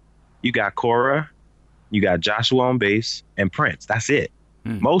Elixir, you got Cora, you got Joshua on bass, and Prince. That's it.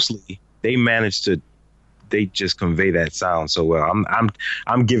 Mostly, they just convey that sound so well.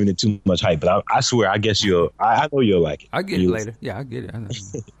 I'm giving it too much hype, but I swear, I guess I know you'll like it. I'll get it later. Yeah, I'll get it. I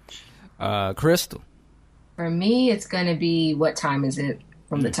know. Crystal. For me, it's gonna be What Time Is It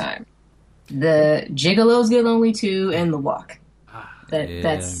from the Time. The Gigolos Get Lonely Too, and The Walk. That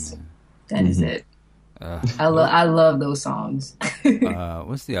is it. I love those songs.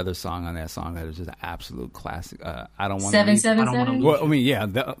 What's the other song on that song that is just an absolute classic? I don't want 777.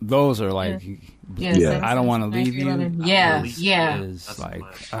 Well, those are like, I don't want to leave you. Yeah. Is like,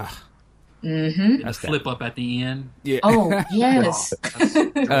 that's flip up at the end. Yeah. Oh yes.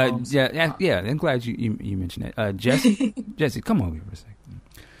 Yeah. I'm glad you mentioned it. Jesse, come over here for a second.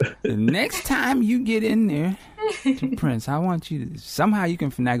 The next time you get in there to Prince, I want you to somehow you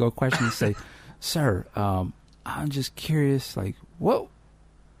can finagle a question and say, "Sir, I'm just curious, like what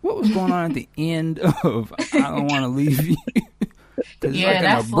was going on at the end of I Don't Want to Leave You?" It's like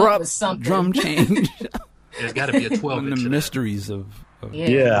an abrupt drum change. There's got to be a 12 inch. The mysteries of I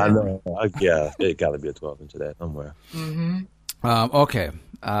know. It got to be a 12 inch of that somewhere. Okay.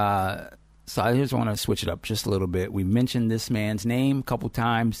 So I just want to switch it up just a little bit. We mentioned this man's name a couple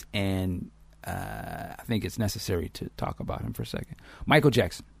times, and I think it's necessary to talk about him for a second. Michael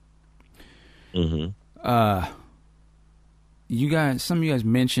Jackson. Mm-hmm. Some of you guys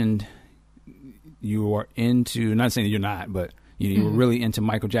mentioned you are into, not saying that you're not, but you were really into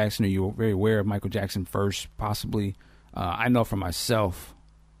Michael Jackson, or you were very aware of Michael Jackson first, possibly. I know for myself,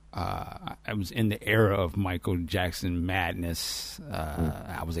 I was in the era of Michael Jackson madness.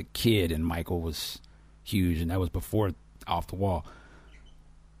 I was a kid and Michael was huge, and that was before Off the Wall.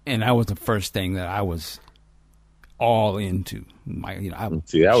 And that was the first thing that I was all into.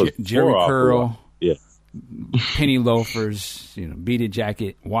 Jerry Curl, penny loafers, beaded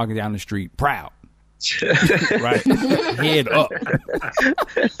jacket, walking down the street, proud. Right, head up,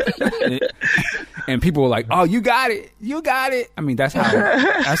 and people were like, "Oh, you got it! I mean, that's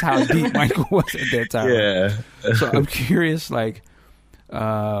how deep Michael was at that time. Yeah. So I'm curious, like,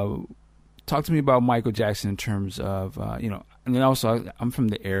 talk to me about Michael Jackson in terms of, and then also I'm from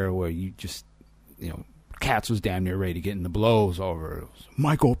the era where you just, Cats was damn near ready to get in the blows over it. Was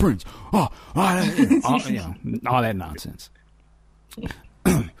Michael Prince, all that nonsense.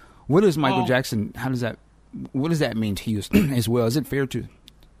 What is Michael Jackson? How does that what does that mean to you as well? Is it fair to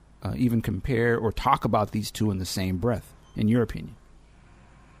even compare or talk about these two in the same breath, in your opinion?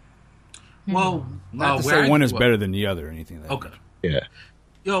 Well, not to say one is better than the other or anything like that. Okay.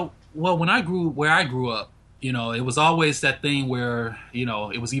 Yeah. Well, where I grew up, it was always that thing where,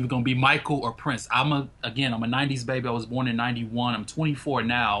 it was either going to be Michael or Prince. I'm a 90s baby. I was born in 91. I'm 24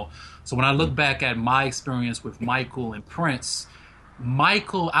 now. So when I look back at my experience with Michael and Prince,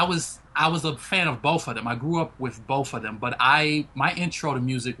 Michael, I was a fan of both of them. I grew up with both of them, but my intro to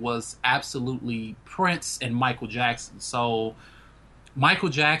music was absolutely Prince and Michael Jackson. So Michael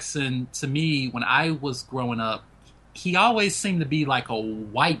Jackson, to me, when I was growing up, he always seemed to be like a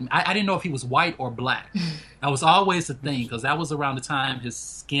white. I didn't know if he was white or black. That was always the thing, because that was around the time his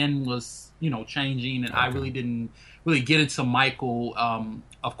skin was, changing, and I really didn't really get into Michael.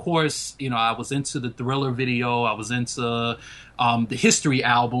 Of course, I was into the Thriller video. I was into the History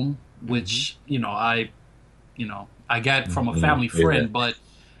album, which I got from a family friend. Yeah. But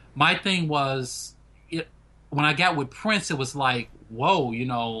my thing was, when I got with Prince, it was like, whoa,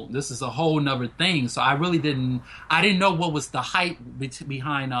 this is a whole nother thing. So I really didn't know what was the hype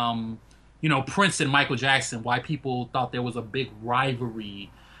behind, Prince and Michael Jackson, why people thought there was a big rivalry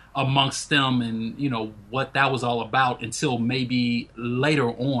amongst them and, what that was all about until maybe later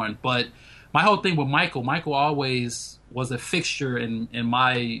on. But my whole thing with Michael always was a fixture in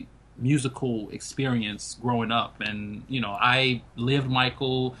my musical experience growing up. And, I lived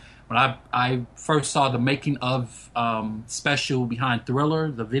Michael. When I first saw the making of special behind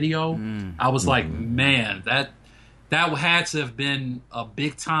Thriller, the video, I was like, man, that had to have been a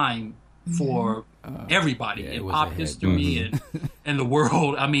big time for everybody in pop history and the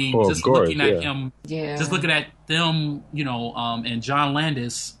world. I mean, looking at him, just looking at them, and John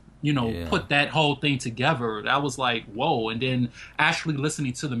Landis, put that whole thing together. That was like, whoa. And then actually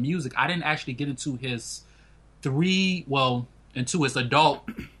listening to the music, I didn't actually get into his into his adult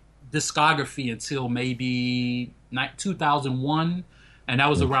discography until maybe 2001, and that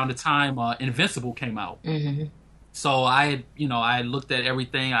was around the time Invincible came out. So I looked at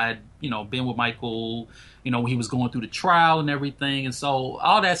everything. I had been with Michael, when he was going through the trial and everything, and so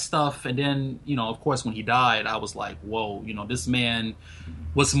all that stuff. And then of course when he died, I was like, whoa, this man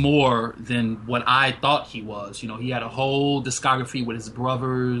was more than what I thought he was. He had a whole discography with his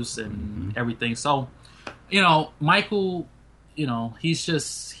brothers and everything. So Michael,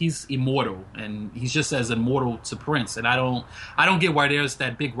 he's immortal, and he's just as immortal to Prince. And I don't get why there's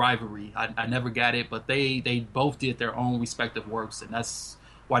that big rivalry. I never got it, but they both did their own respective works, and that's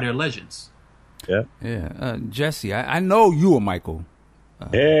why they're legends. Yeah. Jesse, I know you are Michael.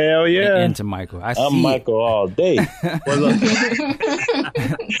 Hell yeah. Into Michael. I'm Michael all day. Well,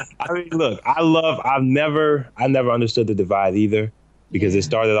 look, I've never understood the divide either, because it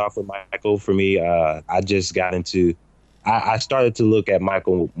started off with Michael for me. I just got into, I started to look at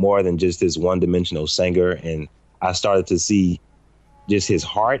Michael more than just this one-dimensional singer, and I started to see just his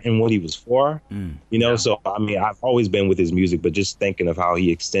heart and what he was for, So, I mean, I've always been with his music, but just thinking of how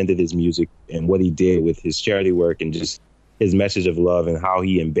he extended his music and what he did with his charity work and just his message of love and how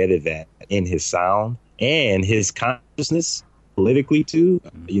he embedded that in his sound and his consciousness politically too,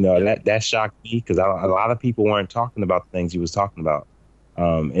 that shocked me, because a lot of people weren't talking about the things he was talking about.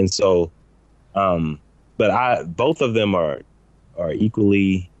 But both of them are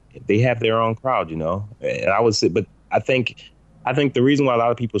equally, they have their own crowd, and I would say, but I think the reason why a lot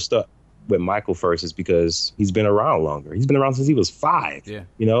of people stuck with Michael first is because he's been around longer. He's been around since he was 5,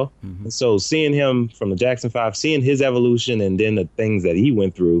 And so seeing him from the Jackson 5, seeing his evolution and then the things that he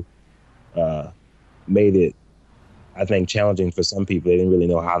went through, made it, I think, challenging for some people. They didn't really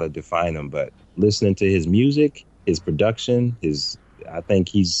know how to define him, but listening to his music, his production, I think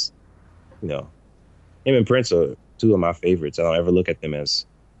he's, him and Prince are two of my favorites. I don't ever look at them as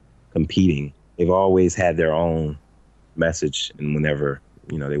competing. They've always had their own message, and whenever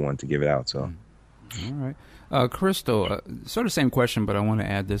they want to give it out. So, all right, Crystal, sort of same question, but I want to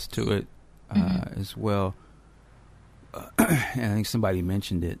add this to it as well. And I think somebody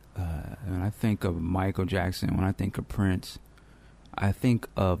mentioned it. When I think of Michael Jackson, when I think of Prince, I think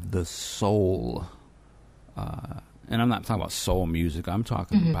of the soul. And I'm not talking about soul music. I'm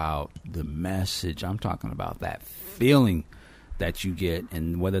talking about the message. I'm talking about that feeling that you get,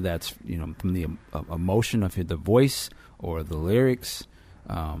 and whether that's from the emotion of the voice or the lyrics.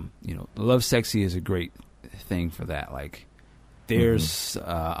 Love Sexy is a great thing for that. Like, there's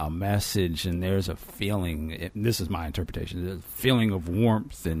a message and there's a feeling. This is my interpretation. There's a feeling of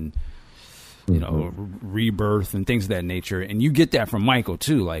warmth and rebirth and things of that nature. And you get that from Michael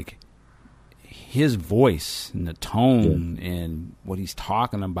too. Like, his voice and the tone and what he's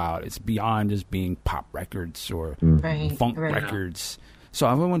talking about, it's beyond just being pop records or funk records. So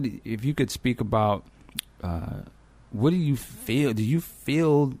I wonder if you could speak about what do you feel? Do you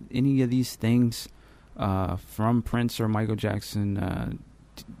feel any of these things from Prince or Michael Jackson?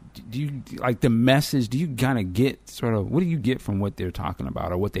 Do you like the message? Do you kind of get sort of what do you get from what they're talking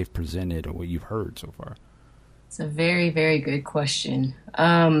about or what they've presented or what you've heard so far? It's a very, very good question.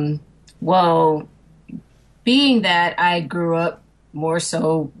 Well, being that I grew up more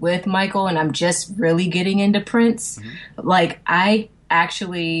so with Michael and I'm just really getting into Prince, like I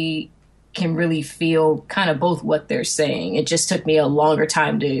actually can really feel kind of both what they're saying. It just took me a longer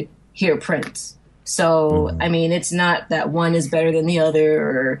time to hear Prince. So, I mean, it's not that one is better than the other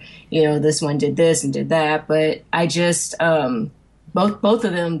or, you know, this one did this and did that, but I just, both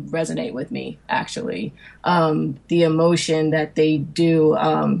of them resonate with me, actually. The emotion that they do,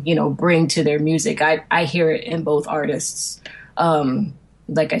 you know, bring to their music, I hear it in both artists.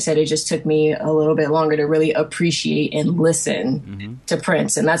 Like I said, it just took me a little bit longer to really appreciate and listen to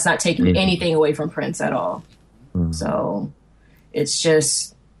Prince. And that's not taking anything away from Prince at all. So it's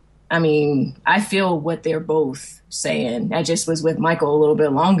just, I mean, I feel what they're both saying. I just was with Michael a little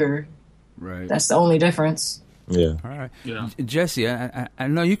bit longer. Right. That's the only difference. Yeah. All right. Yeah. Jesse, I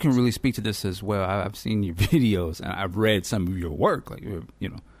know you can really speak to this as well. I've seen your videos and I've read some of your work. Like, you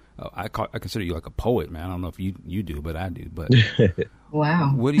know, I consider you like a poet, man. I don't know if you do, but I do. But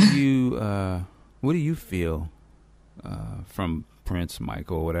wow. What do you feel from Prince,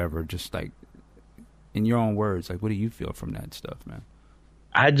 Michael, whatever? Just like in your own words, like what do you feel from that stuff, man?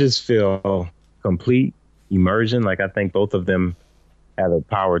 I just feel complete immersion. Like I think both of them have the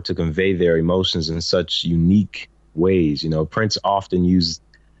power to convey their emotions in such unique ways. You know, Prince often used,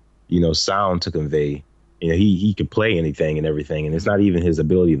 you know, sound to convey. You know, he could play anything and everything, and it's not even his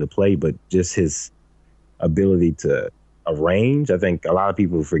ability to play, but just his ability to arrange. I think a lot of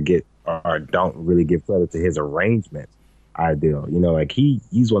people forget or don't really give credit to his arrangement ideal. You know, like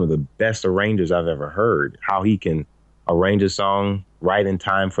he's one of the best arrangers I've ever heard. How he can arrange a song right in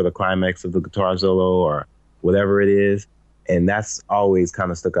time for the climax of the guitar solo or whatever it is. And that's always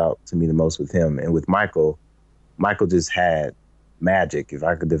kind of stuck out to me the most with him. And with Michael just had magic. If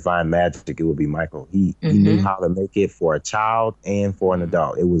I could define magic, it would be Michael. He knew how to make it for a child and for an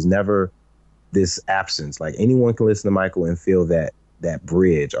adult. It was never this absence. Like anyone can listen to Michael and feel that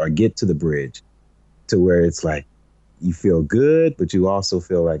bridge or get to the bridge to where it's like you feel good, but you also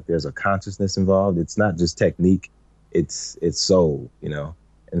feel like there's a consciousness involved. It's not just technique. It's soul, you know?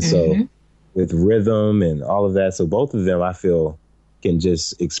 And so with rhythm and all of that. So both of them, I feel, can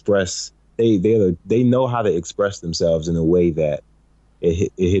just express, they know how to express themselves in a way that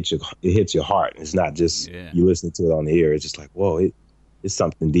it hits your heart. It's not just you listen to it on the ear. It's just like, whoa, it's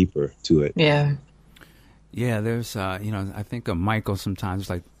something deeper to it. Yeah. Yeah, there's, you know, I think of Michael sometimes,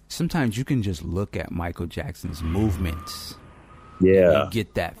 like, sometimes you can just look at Michael Jackson's movements. Yeah. You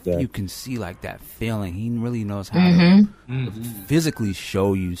get that. Yeah. You can see like that feeling. He really knows how to physically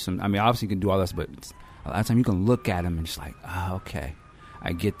show you some. I mean, obviously you can do all this, but a lot of time you can look at him and just like, okay,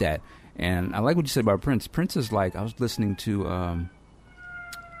 I get that. And I like what you said about Prince. Prince is like, I was listening to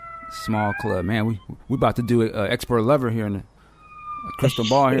Small Club. Man, we about to do Expert Lover here in the Crystal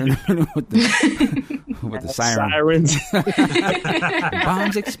Ball here with the sirens.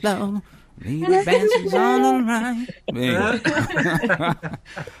 Bombs explode. The advances on the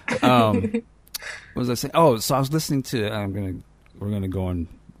right. What was I saying? Oh, so I was listening to. We're gonna go on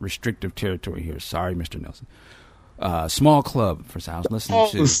restrictive territory here. Sorry, Mr. Nelson. Small Club. First, I was listening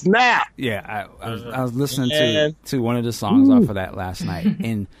to. Snap! Yeah, I was listening to one of the songs off of that last night,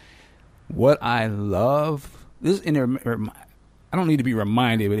 and what I love this in there. I don't need to be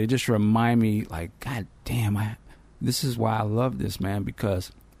reminded, but it just remind me, like, God damn, this is why I love this, man,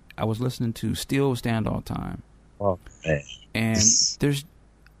 because I was listening to Still Stand All Time. Oh, man. And there's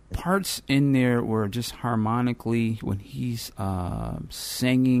parts in there where just harmonically, when he's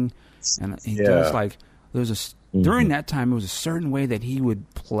singing, and he does like, during that time, it was a certain way that he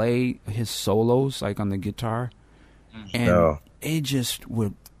would play his solos, like on the guitar, and it just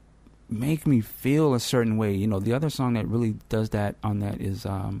would make me feel a certain way. You know, the other song that really does that on that is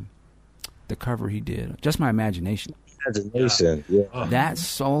the cover he did, Just My Imagination. Yeah. That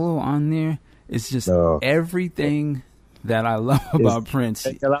solo on there is just everything that I love about Prince.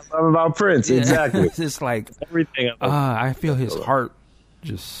 Exactly. It's just like everything. I feel his heart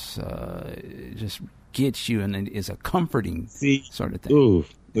just gets you, and it is a comforting sort of thing. Ooh,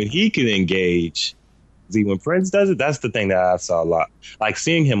 when he can engage. See, when Prince does it, that's the thing that I saw a lot. Like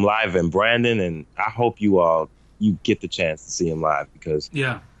seeing him live in Brandon, and I hope you all you get the chance to see him live, because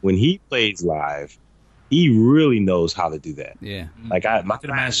when he plays live, he really knows how to do that. Yeah. Like my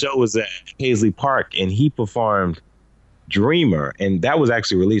last show was at Paisley Park, and he performed Dreamer, and that was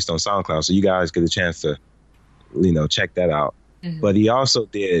actually released on SoundCloud, so you guys get a chance to, check that out. Mm-hmm. But he also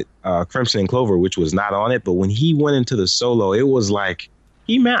did Crimson and Clover, which was not on it. But when he went into the solo, it was like,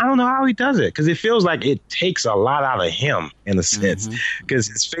 I don't know how he does it, because it feels like it takes a lot out of him in a sense, because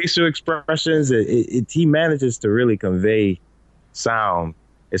his facial expressions, he manages to really convey sound,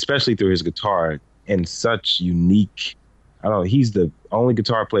 especially through his guitar, in such unique. I don't know. He's the only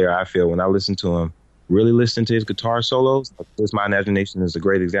guitar player I feel when I listen to him, really listen to his guitar solos. Just My Imagination is a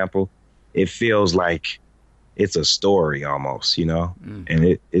great example. It feels like it's a story almost,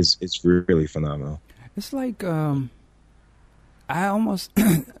 and it's really phenomenal. It's like I almost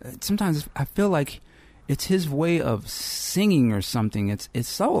sometimes I feel like it's his way of singing or something. It's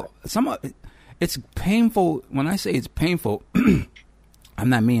painful. When I say it's painful, I'm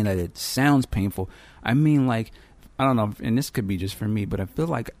not meaning that it sounds painful. I mean, like, I don't know, and this could be just for me, but I feel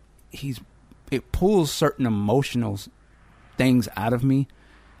like it pulls certain emotional things out of me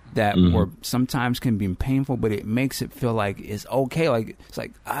that or sometimes can be painful, but it makes it feel like it's okay. Like, it's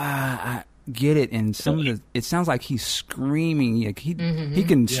like, I get it. And it sounds like he's screaming. Like he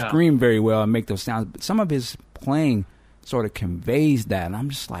can scream very well and make those sounds, but some of his playing sort of conveys that. And I'm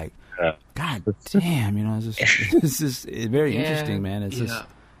just like, God damn, it's just very interesting, man. It's just,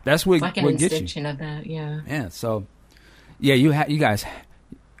 that's what, like an what gets extension of that. Yeah. So you guys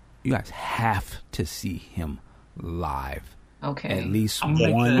have to see him live. Okay. At least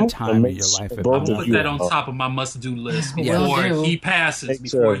one time in your life. I'm going to put that on top of my must-do list before he passes.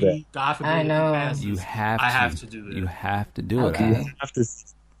 Before he, God forbid, he passes. I have to do it. You have to do it. You have to.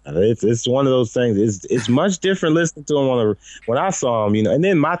 It's one of those things. It's much different listening to him when I saw him, and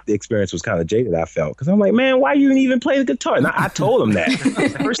then my experience was kind of jaded, I felt, because I'm like, man, why you didn't even play the guitar? And I told him that.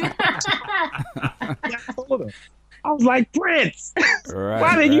 I told him. I was like, Prince,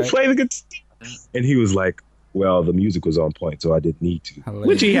 why didn't you play the guitar? And he was like, well, the music was on point, so I didn't need to.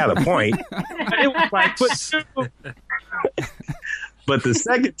 Which he had a point. It was like, but the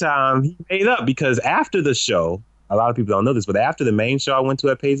second time he made up, because after the show, a lot of people don't know this, but after the main show I went to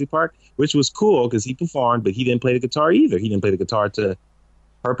at Paisley Park, which was cool because he performed, but he didn't play the guitar either. He didn't play the guitar to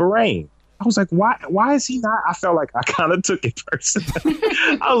Purple Rain. I was like, why is he not? I felt like I kind of took it personally.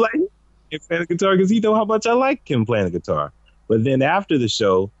 I was like, he can't play the guitar because he know how much I like him playing the guitar. But then after the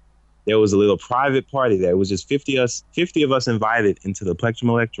show, there was a little private party there. It was just 50 of us invited into the Plectrum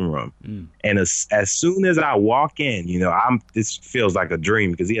Electrum room. And as soon as I walk in, this feels like a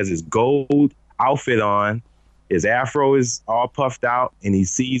dream because he has his gold outfit on. His afro is all puffed out, and he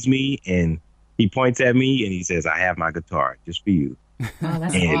sees me, and he points at me, and he says, I have my guitar just for you. Oh,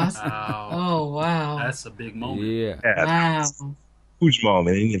 that's awesome. Wow. Oh, wow. That's a big moment. Yeah. Wow. Huge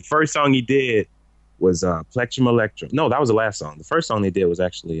moment. And the first song he did was Plectrum Electrum. No, that was the last song. The first song they did was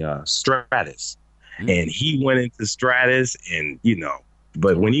actually Stratus. And he went into Stratus, and,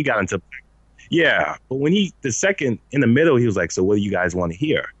 but when he got into, but when the second, in the middle, he was like, so what do you guys want to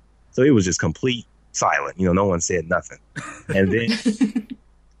hear? So it was just complete silent. No one said nothing. And then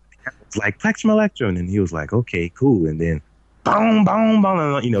it's like Plectrum Electrum, and he was like, okay, cool. And then boom, boom,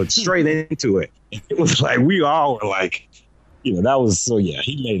 boom, straight into it. It was like we all were like, that was so. Yeah,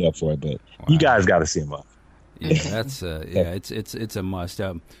 he made up for it. But you guys got to see him up. Yeah, that's it's a must.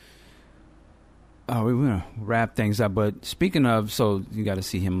 We're gonna wrap things up. But speaking of, so you got to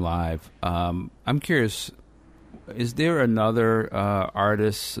see him live. I'm curious. Is there another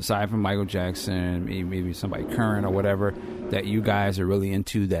artist aside from Michael Jackson, maybe somebody current or whatever, that you guys are really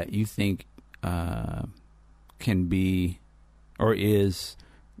into that you think can be or is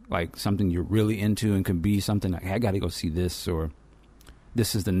like something you're really into and can be something like, hey, I got to go see this, or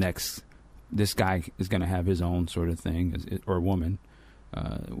this is the next, this guy is going to have his own sort of thing, or woman?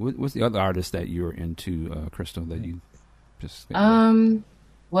 What's the other artist that you're into, Crystal, that you just...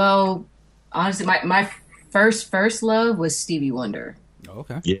 Well, honestly, my first love was Stevie Wonder. Oh,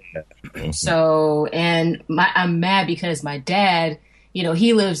 okay. Yeah. So, and I'm mad because my dad,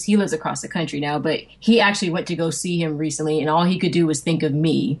 he lives across the country now, but he actually went to go see him recently, and all he could do was think of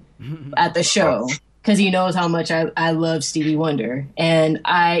me at the show because he knows how much I love Stevie Wonder. And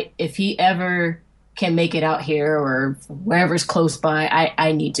if he ever can make it out here or wherever's close by,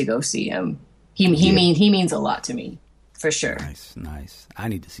 I need to go see him. He means a lot to me. For sure. Nice. I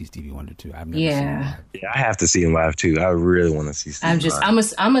need to see Stevie Wonder too. I've never seen him live. Yeah, I have to see him live too. I really want to see Stevie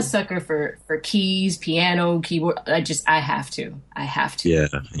live. I'm a sucker for keys, piano, keyboard. I have to. Yeah,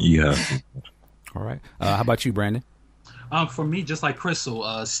 you have to. All right. How about you, Brandon? For me, just like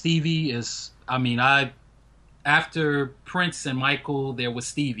Crystal, Stevie is, I after Prince and Michael, there was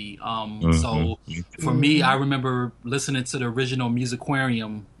Stevie. So Mm-hmm. for me, I remember listening to the original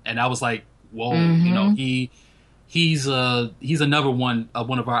Musicarium, and I was like, "Whoa!" You know, he's another one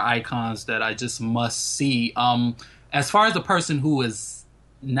of our icons that I just must see. As far as the person who is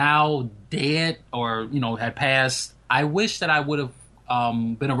now dead or had passed, I wish that I would have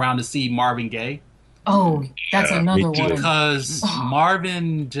been around to see Marvin Gaye. Oh, that's another one. Because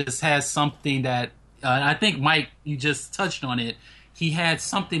Marvin just has something that I think, Mike, you just touched on it. He had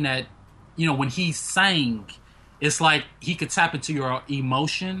something that, when he sang, it's like he could tap into your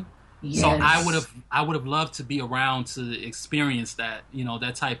emotion. Yes. So I would have loved to be around to experience that,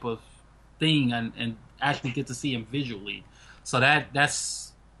 that type of thing and actually get to see him visually. So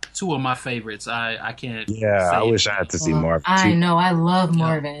that's two of my favorites. I can't. Yeah, I wish I had to see Marvin. I know. I love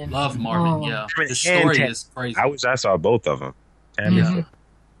Marvin. Yeah, love Marvin. Yeah, the story is crazy. I wish I saw both of them.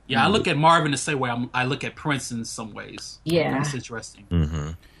 Yeah, I look at Marvin the same way I look at Prince in some ways. Yeah, it's interesting.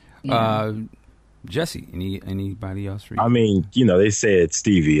 Jesse, anybody else for you? I mean, they said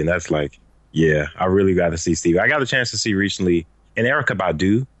Stevie, and that's like, yeah, I really got to see Stevie. I got a chance to see recently, and Erykah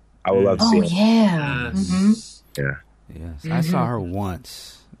Badu. I would love to see her. Yeah. Yeah. Yes, I saw her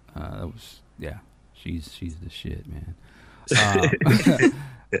once. She's the shit, man. What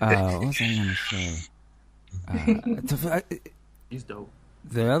was I going to say? He's dope.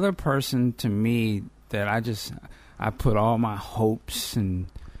 The other person to me that I put all my hopes and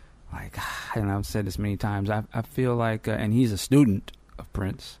I've said this many times. I feel like, and he's a student of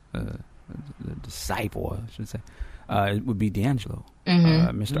Prince, a disciple, I should say. It would be D'Angelo,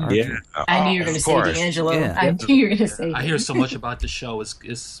 Mr. Archer. Yeah. I knew you were going to say D'Angelo. Yeah. I knew you were going to say. I hear so much about the show.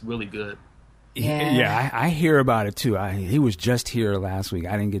 It's really good. Yeah, I hear about it too. He was just here last week.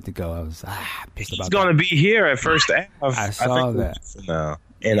 I didn't get to go. I was pissed about He's going to be here at first half. I saw that.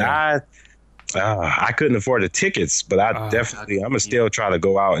 I couldn't afford the tickets, but I'm gonna still try to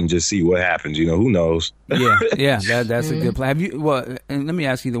go out and just see what happens. Who knows? Yeah, that's a good plan. And let me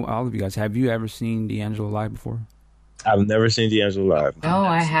ask you, all of you guys, have you ever seen D'Angelo live before? I've never seen D'Angelo live. No,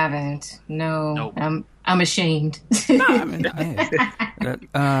 I haven't. No, nope. I'm ashamed.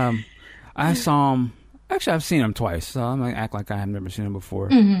 I saw him. Actually, I've seen him twice, so I'm gonna act like I have never seen him before.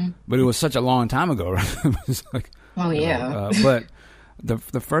 But it was such a long time ago. Right? It was like, but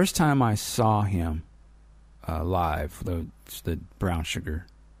the first time I saw him live, the Brown Sugar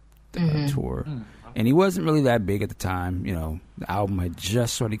tour, and he wasn't really that big at the time. The album had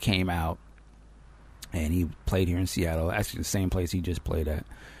just sort of came out, and he played here in Seattle, actually the same place he just played at,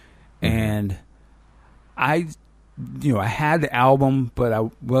 and I had the album, but I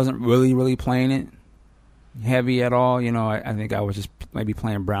wasn't really playing it heavy at all. I think I was just maybe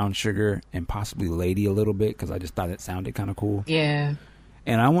playing Brown Sugar and possibly Lady a little bit because I just thought it sounded kind of cool. Yeah.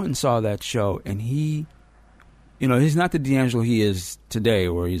 And I went and saw that show, and he, he's not the D'Angelo he is today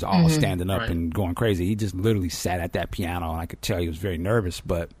where he's all standing up and going crazy. He just literally sat at that piano, and I could tell he was very nervous,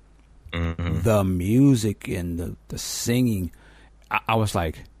 but the music and the singing, I was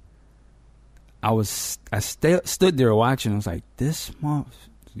like, I stood there watching. I was like, this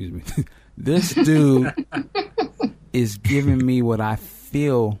dude is giving me what I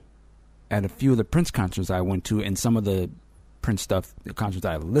feel at a few of the Prince concerts I went to, and some of the Prince stuff, the concerts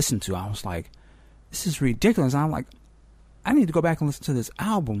I listened to. I was like, this is ridiculous. And I'm like, I need to go back and listen to this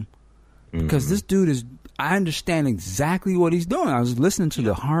album because this dude I understand exactly what he's doing. I was listening to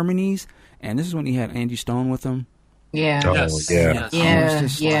the harmonies, and this is when he had Angie Stone with him. Yeah. Oh, yeah. I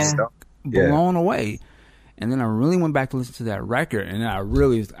was just blown away. And then I really went back to listen to that record, and I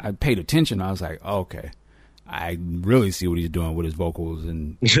paid attention. I was like, okay, I really see what he's doing with his vocals,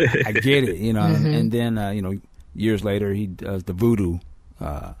 and I get it, And then, years later, he does the Voodoo,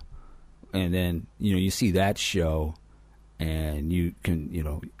 and then, you see that show, and you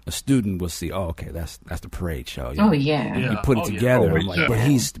can, a student will see, oh, okay, that's the Parade show. Oh, yeah. You put it together. I'm like,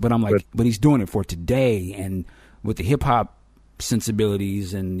 but he's doing it for today, and with the hip hop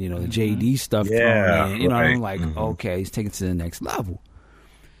sensibilities and the JD stuff thrown in, I'm like, okay, he's taking it to the next level.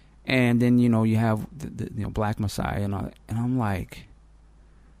 And then you have the Black Messiah and all that, and I'm like,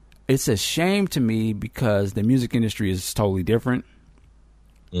 it's a shame to me because the music industry is totally different,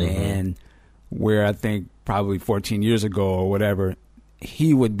 and where I think probably 14 years ago or whatever,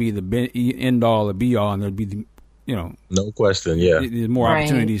 he would be the end all, the be all, and there'd be no question, there's more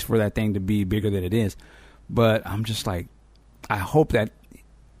opportunities for that thing to be bigger than it is. But I'm just like, I hope that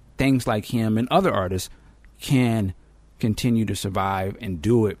things like him and other artists can continue to survive and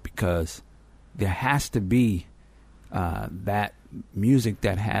do it, because there has to be that music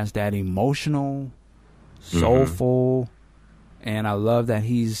that has that emotional, soulful, and I love that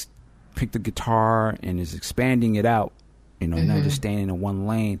he's picked the guitar and is expanding it out, not just staying in one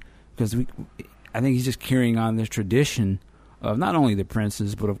lane. Because I think he's just carrying on this tradition of not only the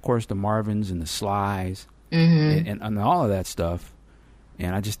Princes, but of course the Marvins and the Slys and all of that stuff.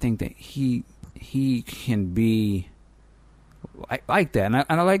 And I just think that he can be like that. And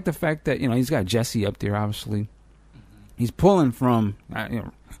I like the fact that, he's got Jesse up there, obviously. He's pulling from,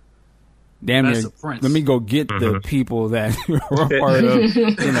 damn near, let me go get the people that are part of,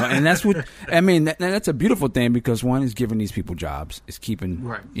 and that's what, I mean, that's a beautiful thing because one is giving these people jobs. It's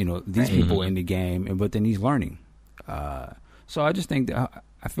keeping, these people in the game, but then he's learning. So I just think that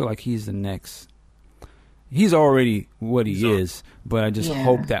I feel like he's the next, he's already what he is, but I just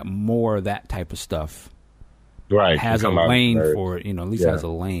hope that more of that type of stuff has a lane for it, at least has a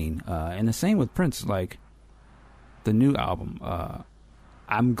lane. And the same with Prince, like the new album.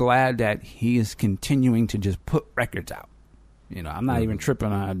 I'm glad that he is continuing to just put records out. I'm not even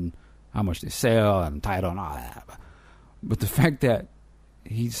tripping on how much they sell and title and all that. But the fact that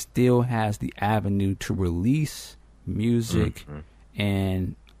he still has the avenue to release music,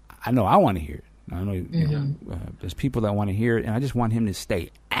 and I know I want to hear it. I know there's people that want to hear it, and I just want him to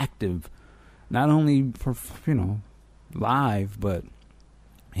stay active, not only for live, but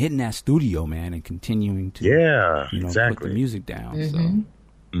hitting that studio, man, and continuing to put the music down.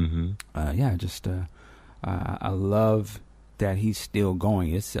 So I love that he's still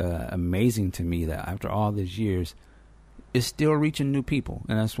going. It's amazing to me that after all these years, it's still reaching new people,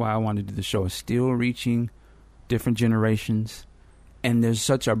 and that's why I wanted to do the show. It's still reaching different generations, and there's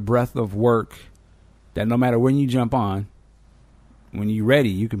such a breadth of work that no matter when you jump on, when you're ready,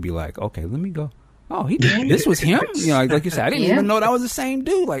 you can be like, okay, let me go. Oh, this was him. Like you said, I didn't even know that was the same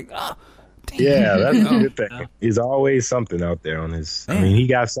dude. Like, oh, damn. Yeah, that's a good thing. There's always something out there on his. I mean, he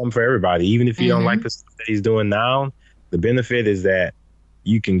got something for everybody. Even if you don't like the stuff that he's doing now, the benefit is that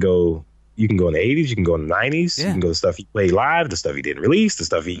you can go in the 80s, you can go in the 90s, you can go to stuff he played live, the stuff he didn't release, the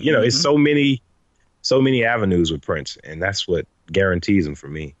stuff he, it's so many avenues with Prince, and that's what guarantees him for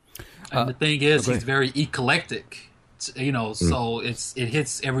me. And the thing is, he's very eclectic, so it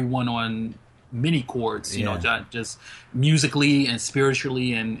hits everyone on many chords, just musically and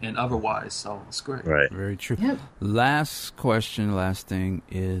spiritually and otherwise. So it's great. Right. Very true. Yep. Last thing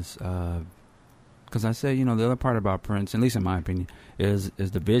is, because I said, the other part about Prince, at least in my opinion, is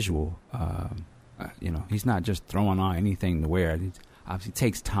the visual. He's not just throwing on anything to wear. It obviously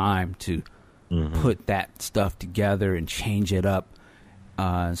takes time to put that stuff together and change it up.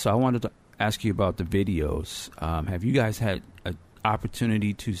 So I wanted to ask you about the videos. Have you guys had an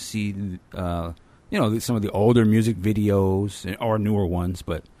opportunity to see, some of the older music videos or newer ones?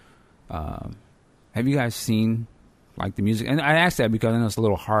 But have you guys seen like the music? And I asked that because I know it's a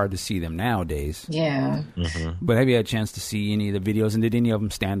little hard to see them nowadays. Yeah. But have you had a chance to see any of the videos? And did any of them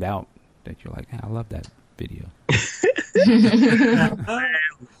stand out that you're like, hey, I love that video?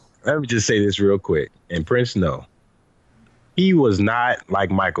 Let me just say this real quick. And Prince, no. He was not like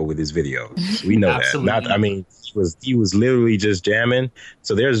Michael with his videos. We know that. He was literally just jamming.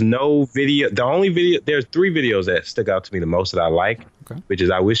 So there's no video. The only video, there's 3 videos that stick out to me the most that I like, which is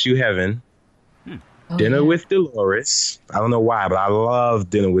I Wish You Heaven, Dinner with Dolores. I don't know why, but I love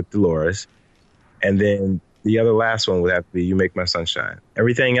Dinner with Dolores. And then the other last one would have to be You Make My Sunshine.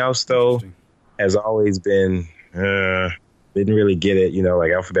 Everything else, though, has always been, didn't really get it,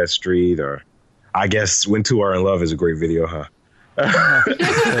 like Alphabet Street, or I guess When Two Are in Love is a great video, huh?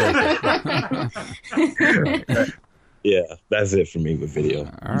 Yeah, that's it for me with video.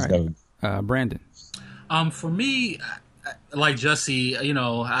 All right. Brandon. For me, like Jesse,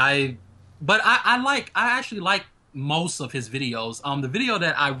 I actually like most of his videos. The video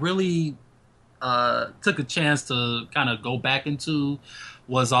that I really took a chance to kind of go back into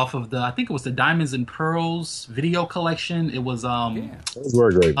was off of I think it was the Diamonds and Pearls video collection. It was those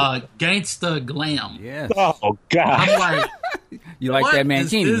were great. Gangsta Glam. Yes. Oh God. I'm like, you like that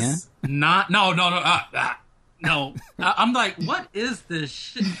Mankini, huh? No. I'm like, what is this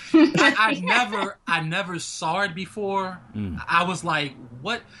shit? I never saw it before. I was like,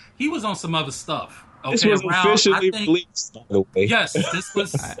 what? He was on some other stuff. Okay, this was officially released, by the way. Yes, this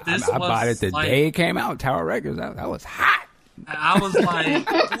was. I bought it the day it came out. Tower Records. That was hot. I was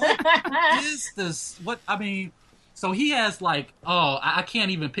like, what is this? What? I mean, so he has like, I can't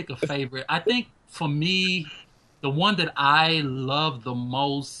even pick a favorite. I think for me, the one that I love the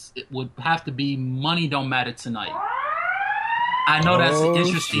most, it would have to be Money Don't Matter Tonight. I know that's an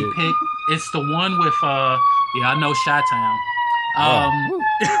interesting pick. It's the one with, I know Chi-Town.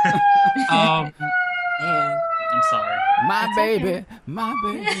 Yeah. I'm sorry. My baby.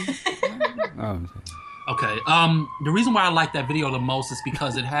 Okay. The reason why I like that video the most is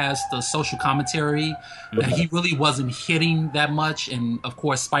because it has the social commentary that he really wasn't hitting that much, and of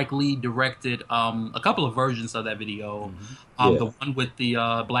course Spike Lee directed a couple of versions of that video. The one with the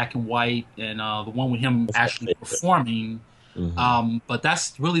black and white, and the one with him actually performing. But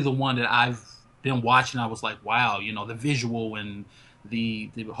that's really the one that I've been watching. I was like, wow, you know, the visual and the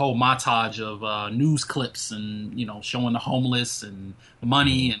whole montage of news clips and, you know, showing the homeless and the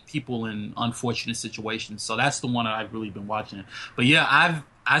money and people in unfortunate situations. So that's the one that I've really been watching. But yeah,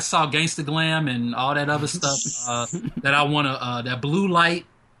 I saw Gangsta Glam and all that other stuff that I want to that Blue Light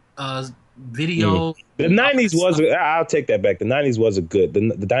video. The 90s I'll take that back. The 90s was a good.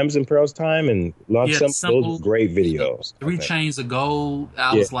 The Diamonds and Pearls time and Long Simple, those were great videos. 3 Chains of Gold.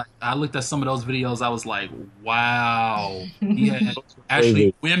 I was like, I looked at some of those videos. I was like, wow. Yeah,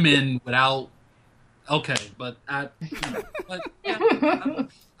 actually women without. Okay, but I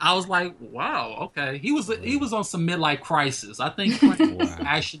was like, wow. Okay, he was on some midlife crisis. I think Prince was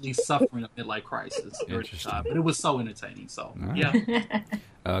actually suffering a midlife crisis during the time, but it was so entertaining. So yeah,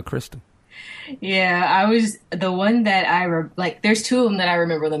 Crystal. Yeah, I was the one that there's 2 of them that I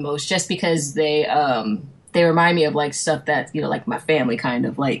remember the most, just because they remind me of like stuff that, you know, like my family kind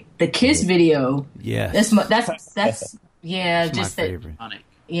of like the Kiss video. Yeah, that's yeah, that's just my that. favorite.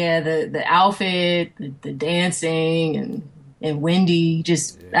 Yeah, the outfit, the dancing, and Wendy,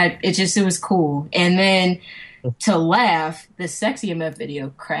 it was cool. And then to laugh, the Sexy MF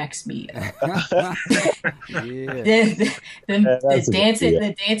video cracks me up.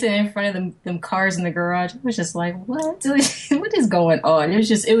 the dancing in front of them cars in the garage. I was just like, what? What is going on?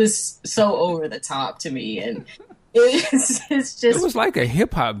 It was so over the top to me, and it was like a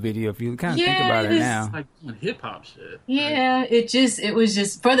hip hop video if you kind of think about it now. Like hip hop shit. Yeah, it was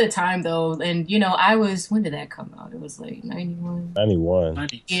just for the time though, and you know, when did that come out? It was like 91.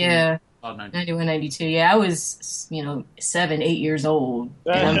 92. Yeah. 91, 92. Yeah, I was, you know, 7, 8 years old.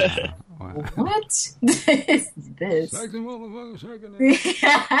 And I'm like, what? this?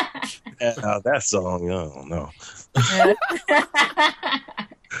 That song, I don't know.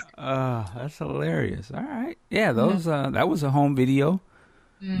 That's hilarious. All right. Yeah, those that was a home video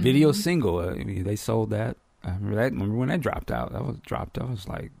single. I mean, they sold that. I remember when that dropped out. I was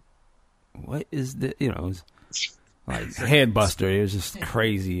like, what is this? You know, it was like Headbuster. It was just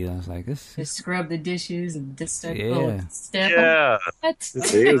crazy. I was like, this. Just scrub the dishes and just It was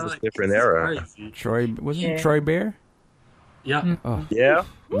a different era. Troy Bear? Yeah. Oh. Yeah.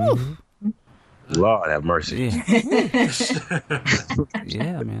 Mm-hmm. Lord have mercy.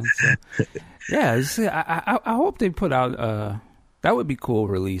 Yeah, man. So, I hope they put out. That would be cool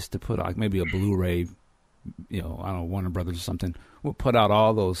release to put out maybe a Blu-ray. You know, I don't know, Warner Brothers or something. We'll put out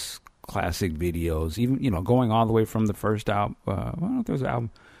all those classic videos, even, you know, going all the way from the first album. I don't know if there's an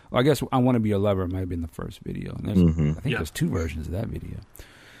album. Well, I guess I Want to Be Your Lover might have been the first video. And I think there's 2 versions of that video.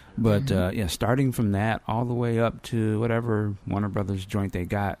 But starting from that all the way up to whatever Warner Brothers joint they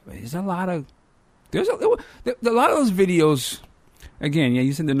got, there's a lot of those videos. Again,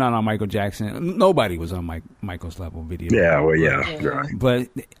 you said they're not on Michael Jackson. Nobody was on Michael's level video. Yeah, well, yeah. But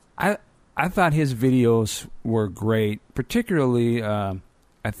I thought his videos were great. Particularly,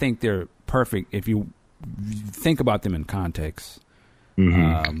 I think they're perfect if you think about them in context. You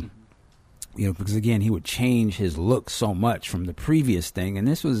know, because again, he would change his look so much from the previous thing, and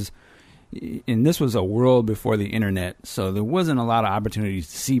this was a world before the internet, so there wasn't a lot of opportunities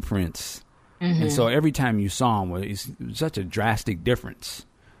to see Prince. And so every time you saw him, it was such a drastic difference.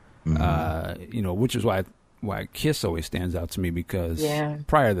 You know, which is why Kiss always stands out to me, because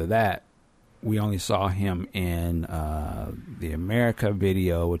prior to that, we only saw him in the America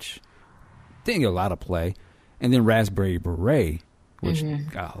video, which didn't get a lot of play, and then Raspberry Beret, which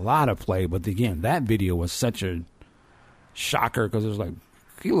got a lot of play. But again, that video was such a shocker, because it was like,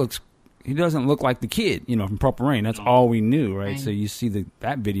 he doesn't look like the kid, you know, from Purple Rain. That's all we knew, right? So you see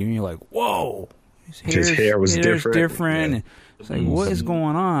that video and you're like, whoa, his hair was different. And it's like, what is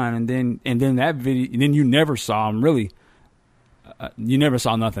going on? And then that video, and then you never saw him really. You never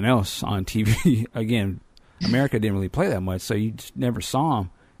saw nothing else on TV. Again, America didn't really play that much, so you just never saw him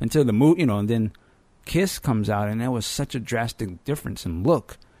until the movie, you know. And then Kiss comes out, and there was such a drastic difference in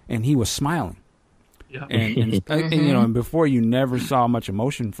look, and he was smiling. Yeah. And you know, and before you never saw much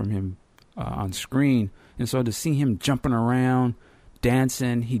emotion from him on screen, and so to see him jumping around,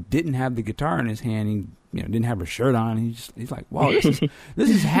 dancing, he didn't have the guitar in his hand. He, you know, didn't have a shirt on. He's like, whoa, this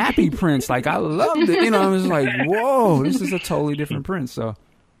is happy Prince. Like, I loved it. You know, I was like, whoa, this is a totally different Prince. So I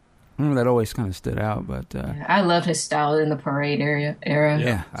remember that always kind of stood out. But I loved his style in the Parade era.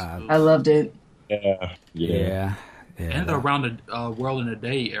 Yeah, I loved it. Yeah. and the Around the World in a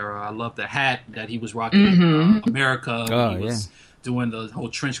Day era. I love the hat that he was rocking in America. He was doing the whole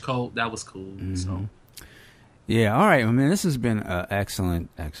trench coat. That was cool. So. Yeah, all right. I mean, this has been an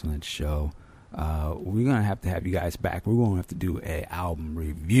excellent show. We're gonna have to have you guys back. We're gonna have to do an album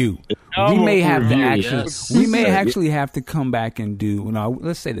review. We may actually have to come back and do. No,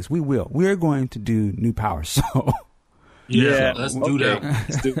 let's say this. We're going to do New Power Soul. Yeah, let's do that.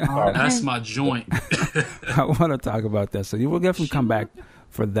 That's my joint. I want to talk about that. So we'll definitely come back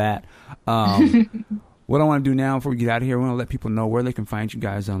for that. What I want to do now before we get out of here, I want to let people know where they can find you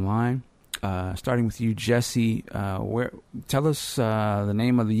guys online. Starting with you, Jesse. Tell us the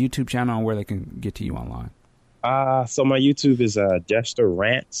name of the YouTube channel and where they can get to you online. So my YouTube is Jester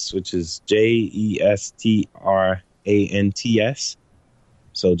Rants, which is JESTRANTS.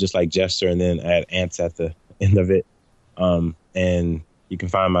 So just like Jester, and then add ants at the end of it. And you can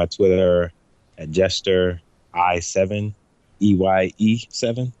find my Twitter at Jester I7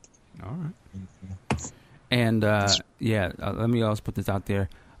 EYE7. All right. And let me also put this out there.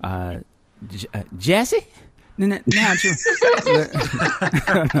 Jesse? I'm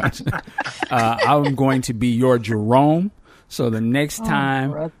going to be your Jerome. So the next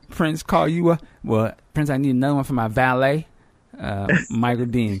time Prince call you up, Prince, I need another one for my valet, Michael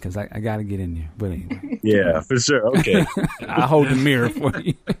Dean, because I got to get in there. But anyway. Yeah, for sure. Okay. I'll hold the mirror for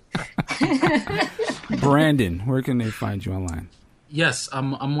you. Brandon, where can they find you online? Yes,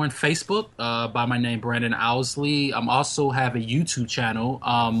 I'm on Facebook by my name, Brandon Owsley. I'm also have a YouTube channel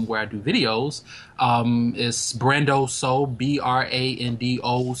where I do videos. It's Brando Soul,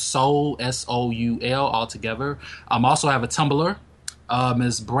 BRANDO Soul, SOUL all together. Also have a Tumblr.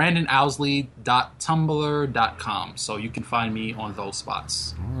 It's brandonowsley.tumblr.com. So you can find me on those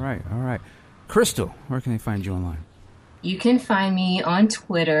spots. All right. Crystal, where can they find you online? You can find me on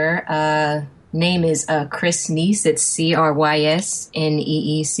Twitter. Name is Chris Neese. It's CRYSNEECE.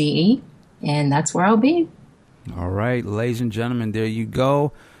 And that's where I'll be. All right, ladies and gentlemen, there you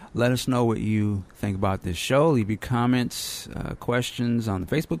go. Let us know what you think about this show. Leave your comments, questions on the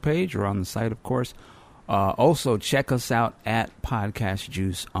Facebook page or on the site, of course. Also, check us out at Podcast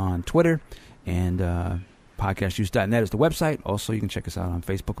Juice on Twitter. And podcastjuice.net is the website. Also, you can check us out on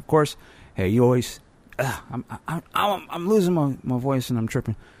Facebook, of course. Hey, you always... I'm losing my voice and I'm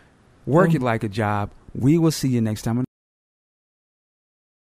tripping. Work it like a job. We will see you next time.